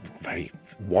 very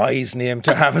wise name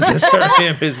to have as a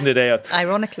surname, isn't it, Eos?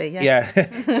 Ironically, yeah.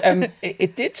 Yeah.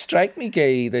 It did strike me,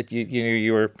 Gay, that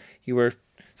you were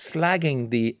slagging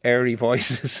the airy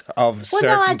voices of certain...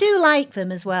 Well, no, I do like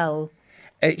them as well.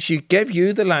 She gave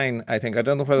you the line, I think. I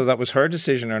don't know whether that was her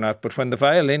decision or not, but when the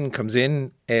violin comes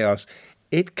in, Eos,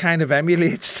 it kind of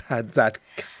emulates that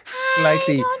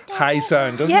slightly high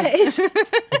sound, doesn't it? Yeah, it is.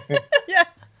 Yeah.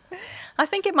 I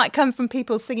think it might come from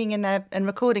people singing in their and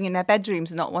recording in their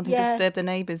bedrooms and not wanting to disturb the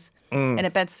neighbours in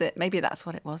a bedsit. Maybe that's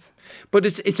what it was. But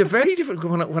it's a very different...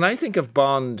 When I think of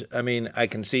Bond, I mean, I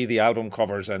can see the album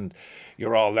covers and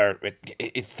you're all there.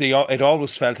 It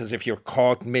always felt as if you're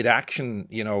caught mid-action,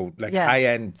 you know, like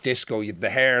high-end disco. The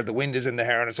hair, the wind is in the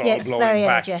hair and it's all it's blowing very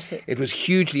back. Energetic. It was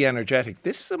hugely energetic.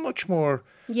 This is a much more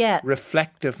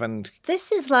reflective and...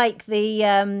 This is like the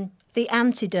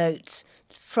antidote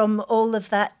from all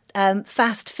of that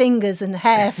fast fingers and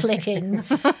hair flicking.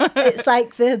 It's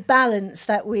like the balance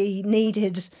that we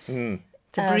needed to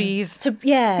breathe.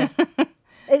 It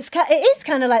is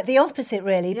kind of like the opposite,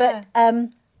 really. Yeah. But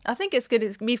I think it's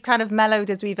good. We've kind of mellowed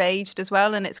as we've aged as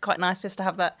well, and it's quite nice just to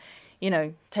have that, you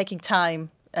know, taking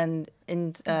time and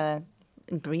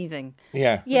breathing.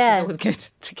 Yeah. Which is always good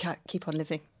to keep on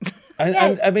living.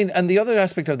 And I mean, and the other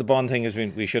aspect of the Bond thing is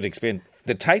we should explain.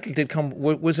 The title did come.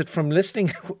 Was it from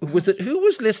listening? Was it who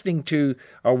was listening to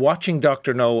or watching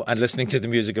Dr. No and listening to the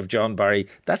music of John Barry?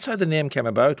 That's how the name came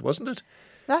about, wasn't it?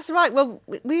 That's right. Well,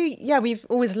 we've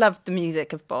always loved the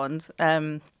music of Bond.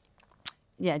 John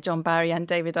Barry and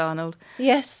David Arnold.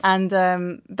 Yes. And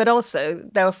but also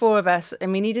there were four of us,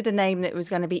 and we needed a name that was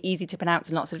going to be easy to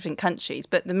pronounce in lots of different countries.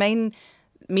 But the main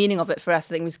meaning of it for us, I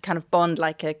think, was kind of Bond,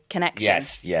 like a connection.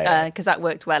 Yes, because that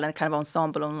worked well, and a kind of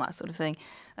ensemble and all that sort of thing.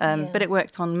 But it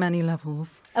worked on many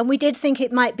levels. And we did think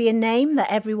it might be a name that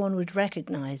everyone would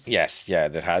recognise. Yes,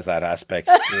 that has that aspect.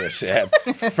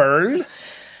 FIRL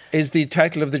is the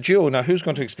title of the duo. Now, who's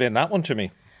going to explain that one to me?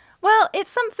 Well,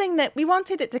 it's something that we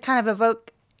wanted it to kind of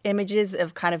evoke images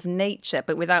of kind of nature,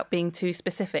 but without being too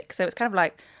specific. So it's kind of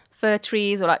like fir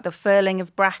trees or like the furling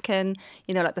of bracken,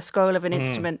 you know, like the scroll of an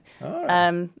instrument.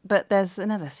 Right. But there's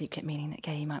another secret meaning that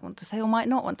Gay-Yee might want to say or might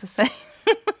not want to say.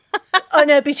 Oh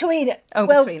no, between. Oh,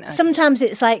 well, between. Okay. Sometimes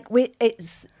it's like we're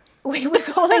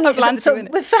calling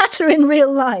it. We're fatter in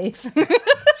real life.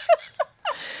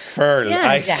 FIRL,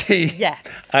 I see. Yeah.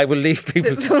 I will leave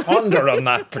people to ponder on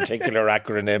that particular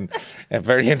acronym. A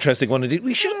very interesting one indeed.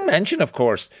 We should mention, of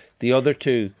course, the other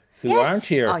two who aren't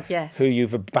here, who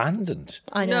you've abandoned.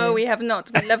 I know. No, we have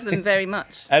not. We love them very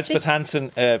much. Elspeth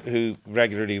Hansen, who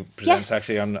regularly presents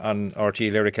actually on RT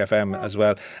Lyric FM as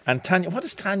well. And Tanya, what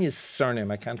is Tanya's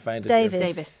surname? I can't find it.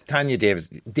 Davis. Tanya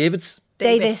Davis.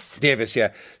 Davis,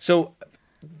 yeah. So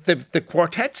the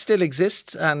quartet still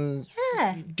exists, and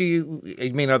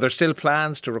are there still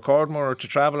plans to record more or to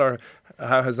travel, or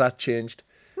how has that changed?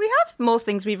 We have more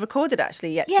things we've recorded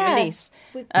actually yet to release.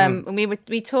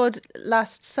 We toured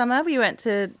last summer. We went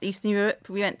to Eastern Europe.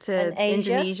 We went to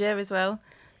Indonesia as well,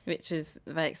 which is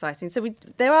very exciting. So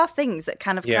there are things that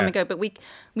kind of come and go. But we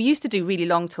used to do really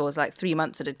long tours, like 3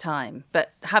 months at a time.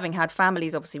 But having had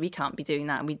families, obviously, we can't be doing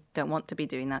that, and we don't want to be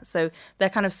doing that. So they're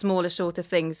kind of smaller, shorter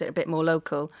things that are a bit more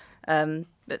local.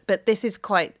 But this is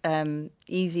quite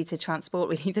easy to transport,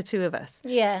 really, the two of us.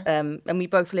 Yeah. And we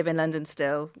both live in London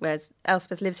still, whereas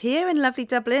Elspeth lives here in lovely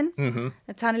Dublin. Mm-hmm.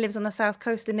 And Tanya lives on the south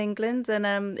coast in England.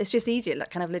 And it's just easier,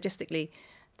 like kind of logistically,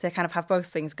 to kind of have both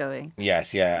things going.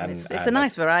 Yes, yeah. And it's a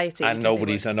nice variety. And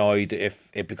nobody's annoyed if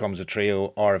it becomes a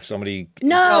trio or if somebody...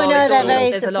 No, they're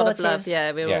very there's supportive. A lot of love,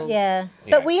 Yeah.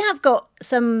 But we have got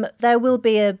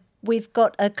we've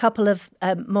got a couple of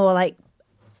more like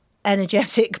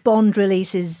energetic Bond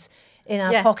releases in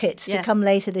our pockets to come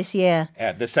later this year.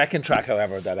 The second track,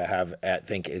 however, that I have, I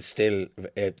think, is still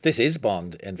this is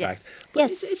Bond. In fact,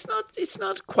 but it's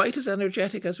not quite as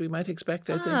energetic as we might expect.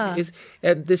 I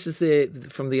think this is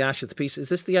from the Ashes piece. Is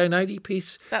this the I-90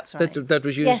 piece? That's right. That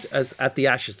was used as at the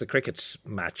Ashes, the cricket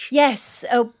match. Yes,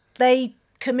 they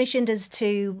commissioned us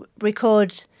to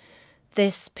record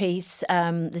this piece,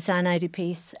 this I-90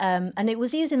 piece, and it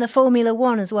was used in the Formula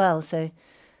One as well. So.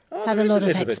 It's had a lot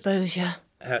of exposure.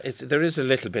 There is a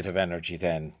little bit of energy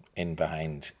then in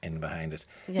behind it.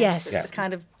 Yes. It's a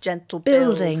kind of gentle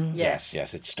building. Build. Yes.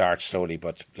 It starts slowly,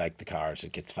 but like the cars,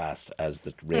 it gets fast as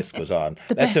the race goes on.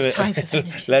 Best type of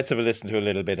energy. Let's have a listen to a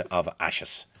little bit of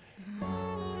Ashes.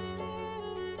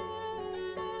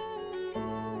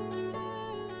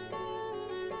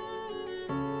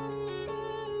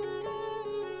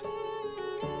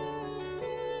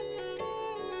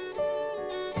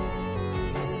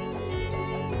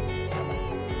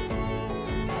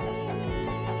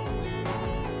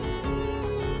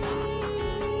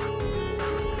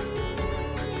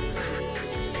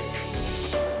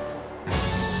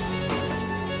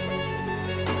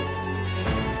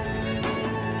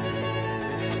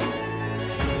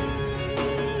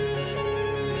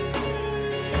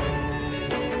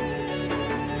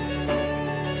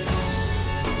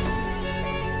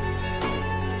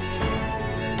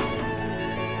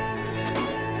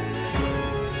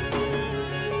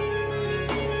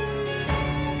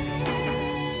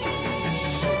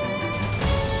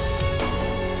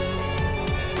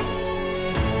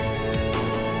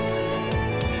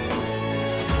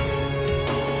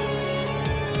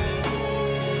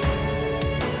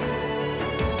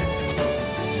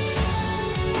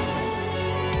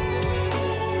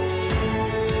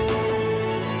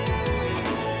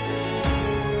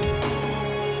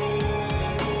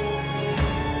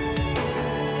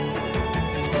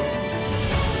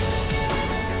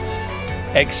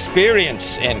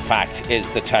 Experience, in fact, is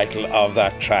the title of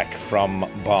that track from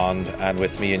Bond. And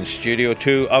with me in studio,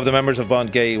 two of the members of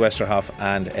Bond, Gay-Yee, Westerhoff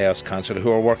and Counsell, who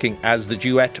are working as the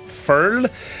duet FIRL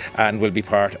and will be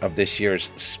part of this year's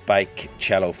Spike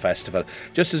Cello Festival.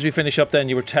 Just as we finish up then,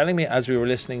 you were telling me as we were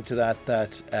listening to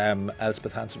that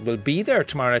Elspeth Hansen will be there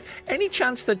tomorrow night. Any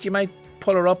chance that you might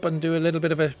pull her up and do a little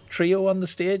bit of a trio on the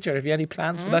stage, or have you any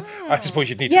plans for that? I suppose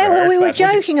you'd need to rehearse well, we were that,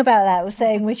 joking about that. We're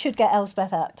saying we should get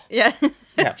Elspeth up. Yeah.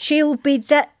 She'll be,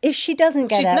 if she doesn't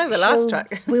get She'd up, know the last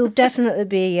track. We'll definitely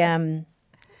be...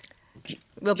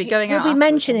 we'll be going out. We'll be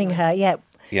mentioning her, yeah.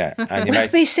 Yeah, and we'll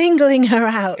be singling her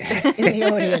out in the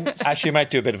audience. Actually, you might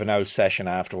do a bit of an old session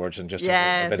afterwards and just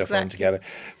have a bit of fun together.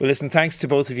 Well, listen, thanks to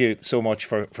both of you so much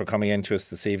for coming in to us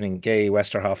this evening. Gay-Yee,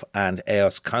 Westerhoff and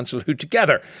Counsell, who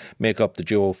together make up the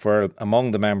duo FIRL.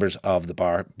 Among the members of the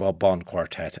Bond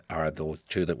Quartet are those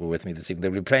two that were with me this evening.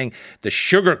 They'll be playing the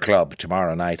Sugar Club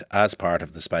tomorrow night as part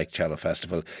of the Spike Cello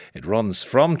Festival. It runs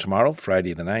from tomorrow,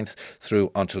 Friday the 9th, through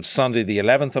until Sunday the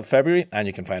 11th of February, and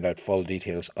you can find out full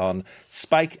details on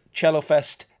spikecellofest.com.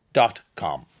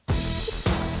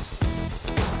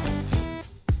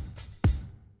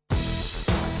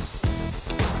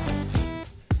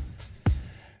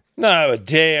 Now, a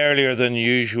day earlier than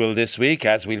usual this week,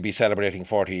 as we'll be celebrating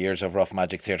 40 years of Rough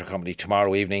Magic Theatre Company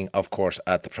tomorrow evening, of course,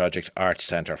 at the Project Arts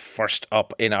Centre. First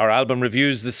up in our album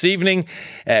reviews this evening,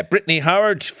 Britney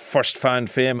Howard, first found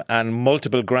fame and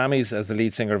multiple Grammys as the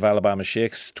lead singer of Alabama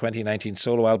Shakes' 2019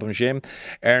 solo album, Shame,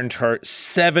 earned her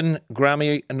 7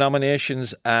 Grammy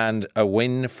nominations and a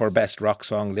win for Best Rock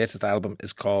Song. Latest album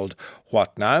is called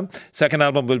What Now? Second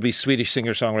album will be Swedish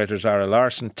singer-songwriter Zara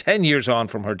Larsson, 10 years on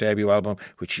from her debut album,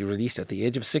 which she released at the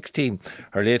age of 16.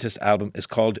 Her latest album is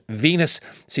called Venus.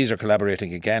 Sees her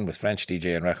collaborating again with French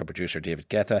DJ and record producer David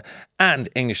Guetta, and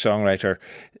English singer-songwriter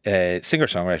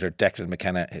Declan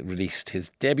McKenna released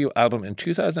his debut album in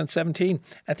 2017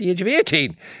 at the age of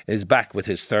 18. Is back with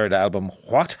his third album,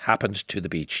 What Happened to the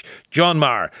Beach. John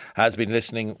Maher has been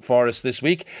listening for us this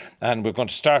week, and we're going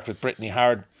to start with Britney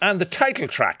Howard and the title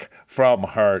track from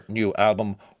her new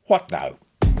album, What Now?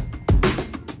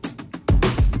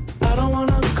 I don't want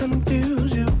to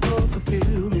confuse you for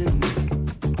fulfillment.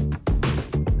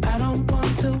 I don't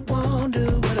want to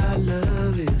wonder what our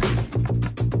love is.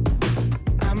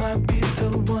 I might be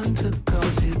the one to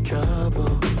cause you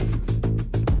trouble.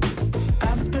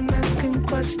 I've been asking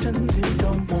questions you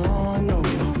don't want to know.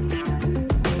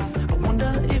 I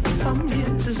wonder if I'm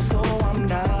here just so I'm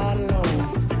not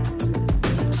alone.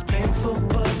 It's painful,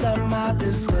 but I might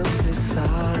as well say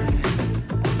sorry.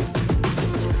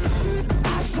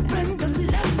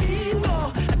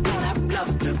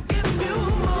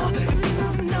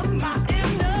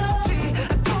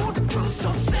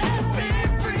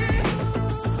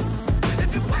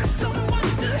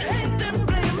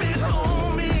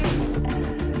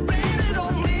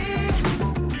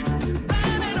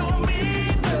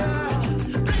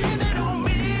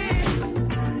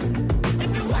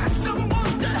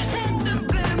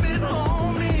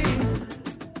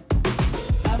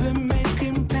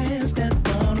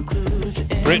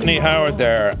 Britney Howard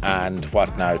there, and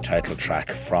What Now title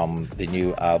track from the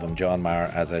new album. John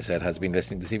Maher, as I said, has been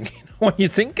listening this evening. When you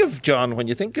think of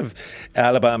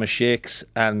Alabama Shakes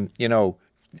and,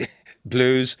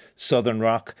 blues, southern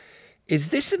rock,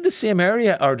 is this in the same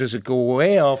area, or does it go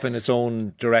way off in its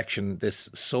own direction, this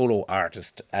solo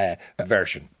artist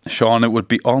version? Sean, it would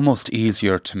be almost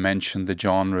easier to mention the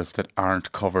genres that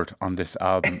aren't covered on this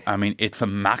album. I mean, it's a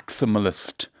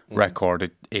maximalist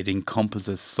record. It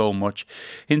encompasses so much,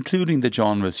 including the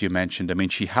genres you mentioned. I mean,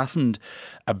 she hasn't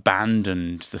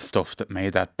abandoned the stuff that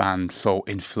made that band so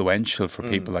influential for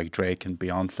people like Drake and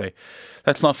Beyonce.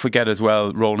 Let's not forget as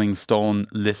well, Rolling Stone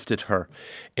listed her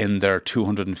in their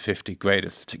 250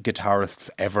 greatest guitarists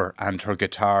ever, and her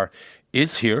guitar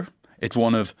is here. It's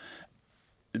one of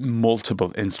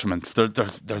multiple instruments. There's a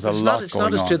lot going on. It's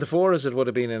not as to the fore as it would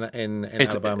have been in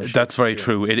Alabama. That's very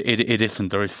true. It isn't.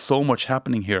 There is so much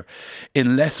happening here.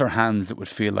 In lesser hands, it would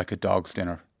feel like a dog's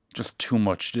dinner. Just too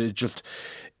much.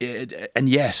 And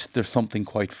yet, there's something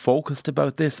quite focused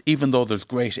about this, even though there's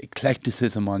great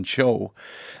eclecticism on show.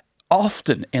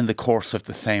 Often in the course of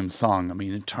the same song. I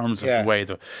mean, in terms of the way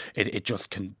it just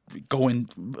can go in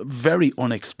very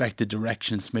unexpected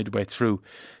directions midway through.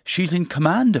 She's in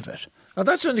command of it. Oh,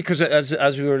 that's only because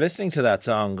as we were listening to that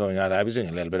song going on, I was doing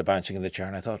a little bit of bouncing in the chair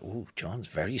and I thought, oh, John's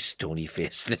very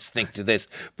stony-faced listening to this.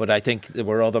 But I think there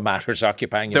were other matters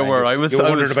occupying you. There were. I was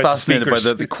fascinated by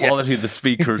the quality of the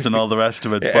speakers and all the rest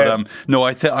of it. But no,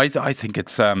 I think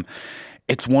it's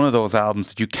one of those albums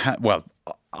that you can't... Well,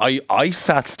 I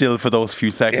sat still for those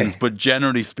few seconds, but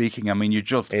generally speaking, I mean, you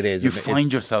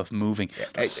find yourself moving.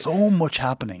 There's so much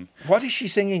happening. What is she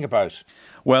singing about?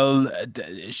 Well,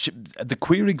 the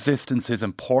queer existence is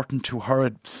important to her.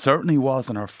 It certainly was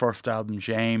on her first album,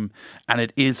 Jame, and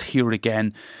it is here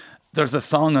again. There's a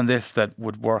song on this that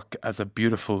would work as a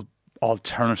beautiful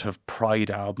alternative pride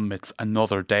album. It's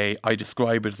Another Day. I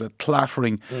describe it as a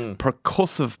clattering,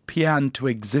 percussive piano to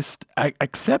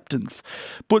acceptance.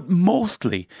 But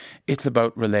mostly it's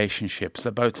about relationships,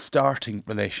 about starting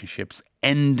relationships,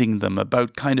 ending them,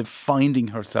 about kind of finding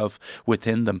herself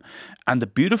within them. And the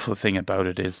beautiful thing about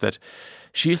it is that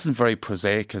she isn't very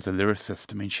prosaic as a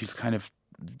lyricist. I mean, she's kind of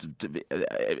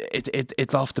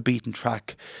it's off the beaten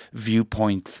track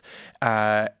viewpoints.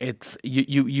 It's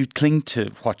you cling to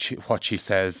what she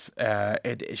says.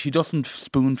 She doesn't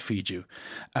spoon feed you.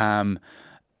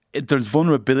 There's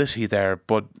vulnerability there,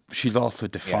 but she's also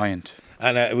defiant. Yeah.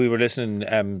 And we were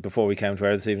listening before we came to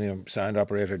air this evening. Sound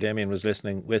operator Damien was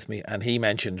listening with me, and he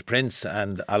mentioned Prince,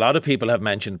 and a lot of people have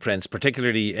mentioned Prince,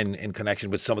 particularly in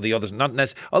connection with some of the others. Not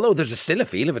necessarily, although there's still a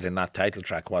feel of it in that title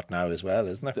track, What Now, as well,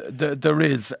 isn't there? There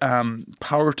is.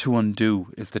 Power to Undo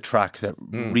is the track that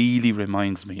really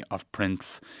reminds me of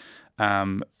Prince.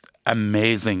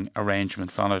 Amazing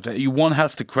arrangements on it. One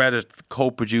has to credit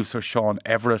co-producer Sean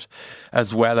Everett,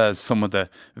 as well as some of the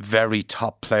very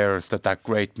top players that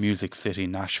great music city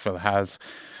Nashville has.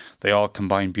 They all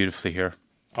combine beautifully here.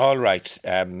 All right.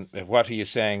 What are you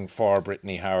saying for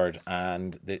Brittany Howard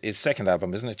and his second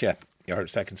album, isn't it? Yeah, your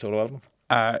second solo album.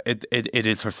 It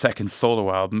is her second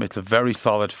solo album. It's a very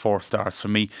solid 4 stars for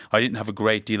me. I didn't have a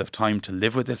great deal of time to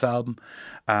live with this album,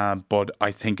 but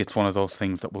I think it's one of those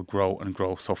things that will grow and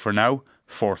grow. So for now,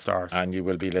 4 stars. And you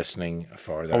will be listening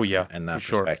further in that respect.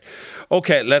 Sure.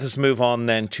 Okay, let us move on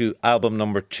then to album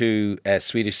number 2.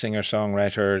 Swedish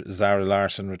singer-songwriter Zara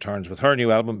Larsson returns with her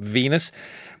new album, Venus,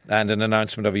 and an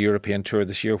announcement of a European tour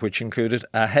this year, which included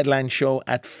a headline show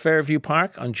at Fairview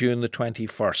Park on June the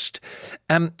 21st.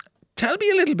 Tell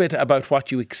me a little bit about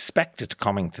what you expected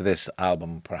coming to this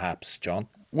album, perhaps, John.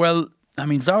 Well, I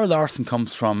mean, Zara Larsson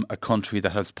comes from a country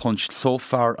that has punched so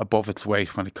far above its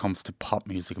weight when it comes to pop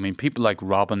music. I mean, people like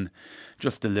Robin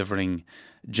just delivering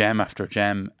gem after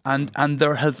gem. And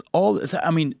there has always,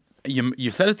 I mean, you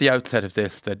said at the outset of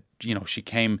this that, you know, she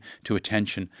came to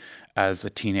attention as a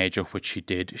teenager, which she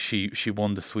did. She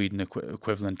won the Sweden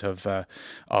equivalent of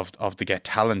the Get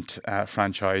Talent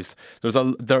franchise.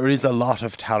 There is a lot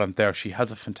of talent there. She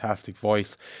has a fantastic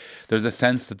voice. There's a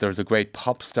sense that there's a great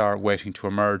pop star waiting to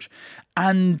emerge.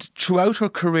 And throughout her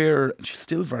career, she's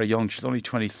still very young. She's only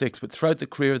 26, but throughout the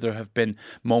career, there have been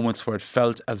moments where it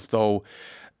felt as though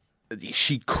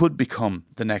she could become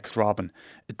the next Robin.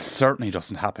 It certainly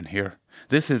doesn't happen here.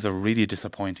 This is a really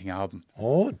disappointing album.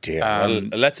 Oh dear. Well,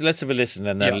 let's have a listen,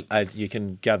 and then you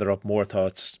can gather up more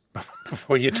thoughts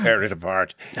before you tear it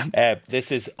apart.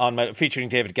 This is featuring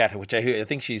David Guetta, which I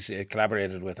think she's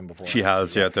collaborated with him before. She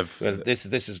has, yeah. Well, this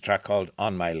is a track called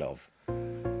On My Love.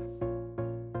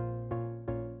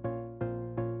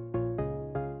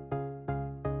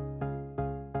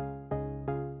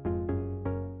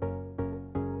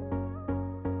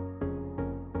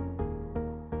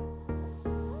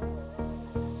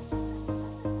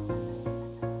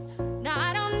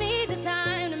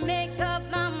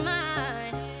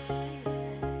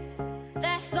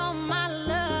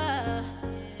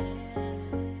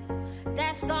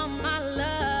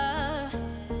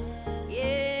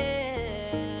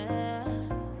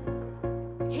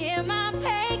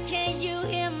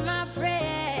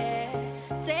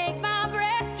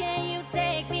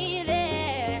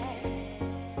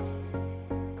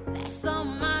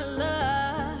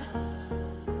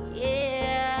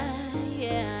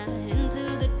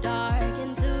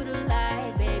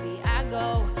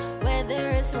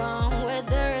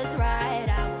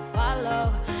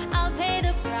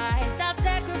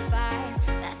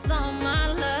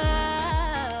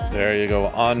 There you go,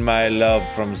 On My Love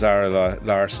from Zara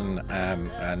Larsson,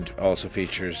 and also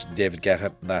features David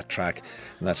Guetta, that track,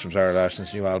 and that's from Zara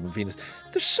Larsson's new album, Venus.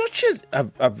 There's such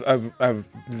a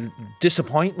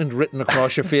disappointment written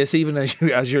across your face, even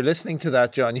as you're listening to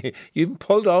that, John. You even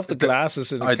pulled off the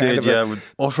glasses. I did, with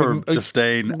utter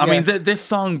disdain. Yeah. I mean, this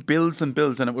song builds and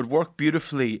builds, and it would work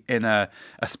beautifully in a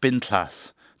spin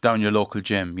class down your local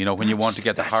gym, you know, when you want to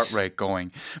get the heart rate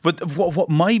going. But what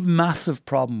my massive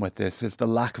problem with this is the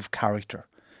lack of character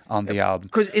on the album.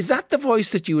 Because is that the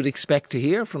voice that you would expect to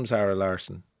hear from Zara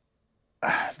Larsson?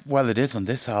 Well, it is on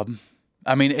this album.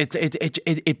 I mean,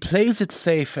 it plays it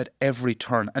safe at every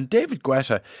turn. And David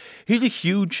Guetta, he's a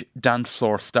huge dance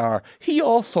floor star. He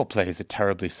also plays it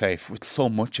terribly safe with so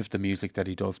much of the music that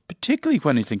he does, particularly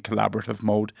when he's in collaborative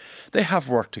mode. They have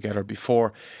worked together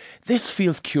before. This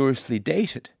feels curiously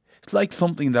dated. It's like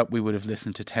something that we would have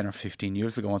listened to 10 or 15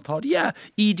 years ago and thought, yeah,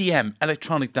 EDM,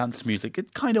 electronic dance music,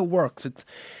 it kind of works.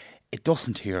 It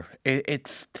doesn't here.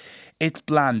 It's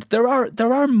bland. There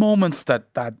are moments that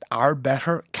are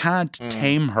better. Can't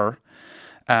Tame Her,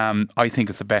 I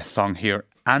think is the best song here.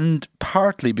 And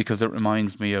partly because it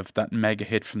reminds me of that mega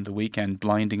hit from the weekend,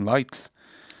 Blinding Lights.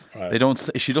 Right.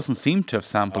 She doesn't seem to have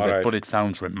sampled it, but it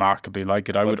sounds remarkably like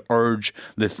it. I would urge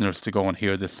listeners to go and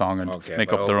hear this song and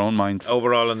make up their own minds.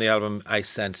 Overall on the album, I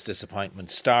sense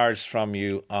disappointment. Stars from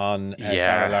you on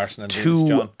Zara, Larsson and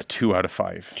John. 2 out of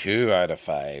 5. 2 out of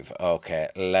 5. Okay,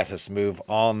 let us move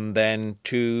on then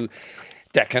to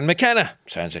Declan McKenna.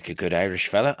 Sounds like a good Irish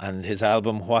fella. And his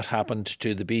album, What Happened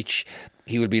to the Beach.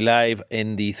 He will be live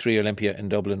in the 3 Olympia in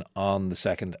Dublin on the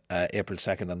 2nd, April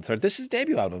 2nd and 3rd. This is his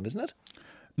debut album, isn't it?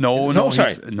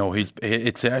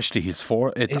 It's actually his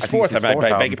fourth. His fourth. I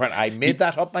beg your pardon. I made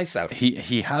that up myself.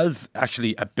 He has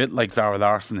actually, a bit like Zara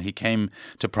Larsson, he came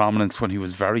to prominence when he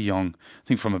was very young. I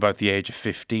think from about the age of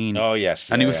 15. Oh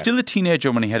yes, and he was still a teenager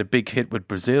when he had a big hit with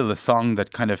Brazil, a song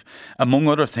that kind of, among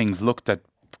other things, looked at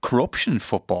corruption in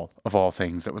football, of all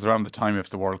things. It was around the time of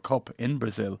the World Cup in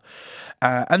Brazil.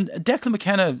 And Declan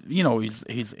McKenna, you know, he's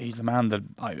a man that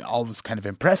always kind of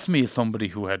impressed me as somebody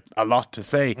who had a lot to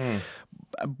say.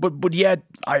 But yet,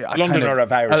 Londoner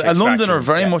of Irish extraction. A Londoner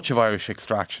very much of Irish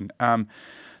extraction.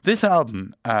 This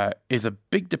album is a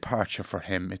big departure for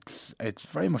him. It's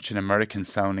very much an American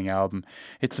sounding album.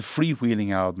 It's a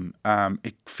freewheeling album.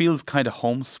 It feels kind of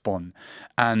homespun,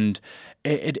 and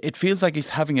it feels like he's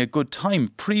having a good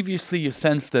time. Previously, you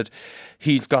sense that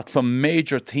he's got some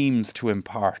major themes to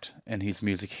impart in his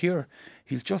music. Here,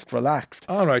 he's just relaxed.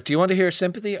 All right. Do you want to hear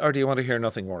Sympathy or do you want to hear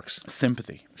Nothing Works?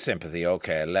 Sympathy. Sympathy.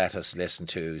 Okay. Let us listen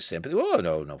to Sympathy. Oh,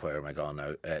 no. Where am I going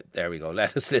now? There we go.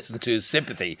 Let us listen to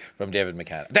Sympathy from Declan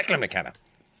McKenna.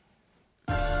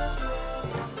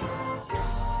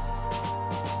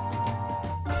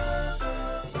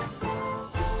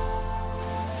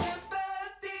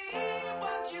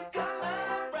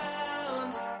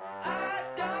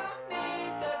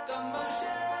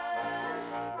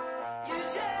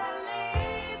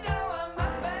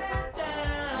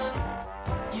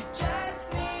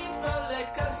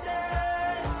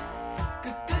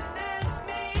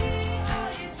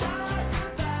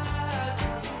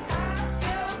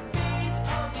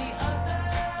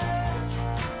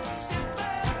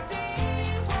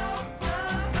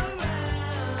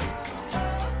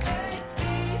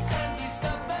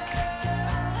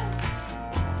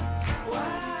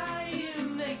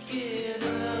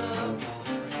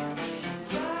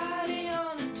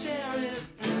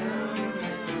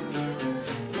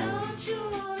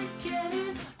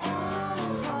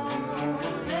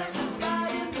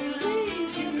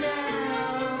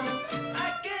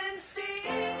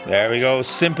 There we go.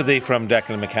 Sympathy from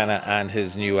Declan McKenna and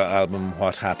his new album,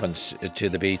 What Happened to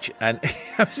the Beach. And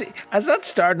as that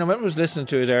started, I remember I was listening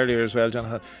to it earlier as well, John.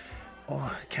 I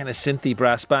thought, kind of synthy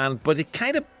brass band, but it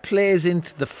kind of plays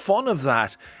into the fun of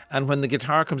that. And when the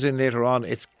guitar comes in later on,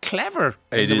 it's clever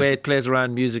in the way it plays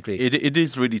around musically. It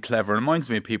is really clever. It reminds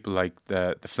me of people like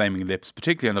the Flaming Lips,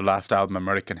 particularly on their last album,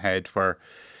 American Head, where,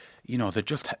 you know, they're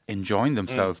just enjoying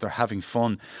themselves. They're having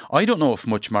fun. I don't know if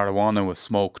much marijuana was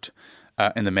smoked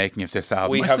in the making of this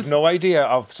album. We have no idea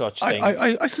of such things.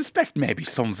 I suspect maybe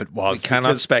some of it was. We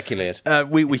cannot speculate.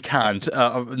 We can't,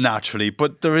 naturally.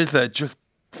 But there is just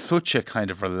such a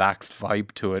kind of relaxed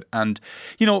vibe to it. And,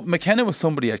 you know, McKenna was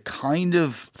somebody I kind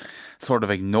of sort of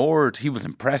ignored. He was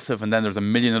impressive, and then there's a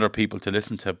million other people to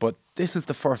listen to. But this is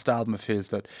the first album of his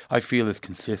that I feel is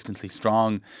consistently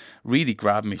strong, really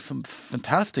grabbed me. Some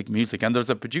fantastic music. And there's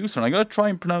a producer, and I'm going to try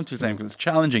and pronounce his name because it's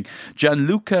challenging,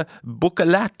 Gianluca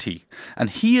Buccellati. And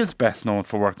he is best known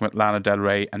for working with Lana Del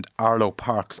Rey and Arlo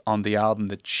Parks on the album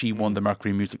that she won the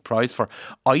Mercury Music Prize for.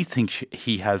 I think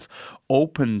he has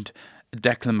opened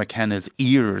Declan McKenna's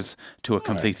ears to a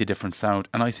completely different sound,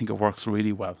 and I think it works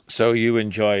really well. So you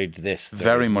enjoyed this?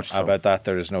 Very much so. About that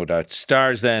there is no doubt.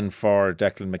 Stars then for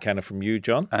Declan McKenna from you,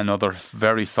 John? Another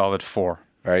very solid 4.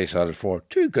 Very solid 4.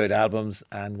 2 good albums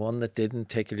and one that didn't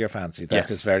tickle your fancy.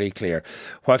 That is very clear.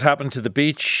 What Happened to the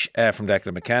Beach from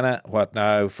Declan McKenna. What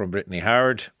Now from Britney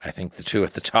Howard. I think the 2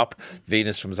 at the top.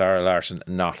 Venus from Zara Larsson,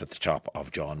 not at the top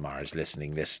of John Maher's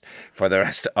listening list for the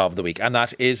rest of the week. And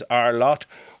that is our lot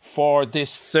for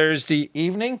this Thursday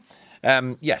evening.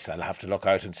 Yes, I'll have to look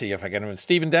out and see if I can.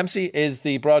 Stephen Dempsey is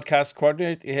the broadcast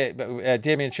coordinator.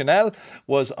 Damien Chanel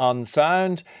was on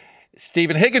sound.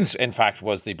 Stephen Higgins, in fact,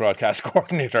 was the broadcast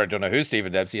coordinator. I don't know who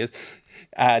Stephen Dempsey is.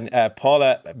 And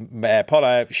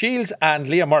Paula Shields and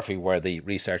Leah Murphy were the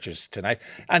researchers tonight.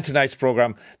 And tonight's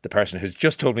programme, the person who's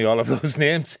just told me all of those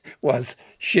names was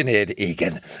Sinead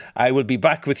Egan. I will be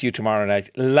back with you tomorrow night,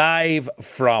 live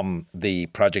from the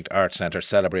Project Art Centre,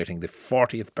 celebrating the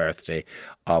 40th birthday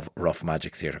of Rough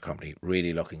Magic Theatre Company.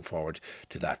 Really looking forward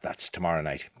to that. That's tomorrow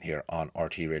night here on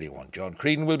RT Radio 1. John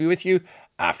Creedon will be with you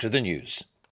after the news.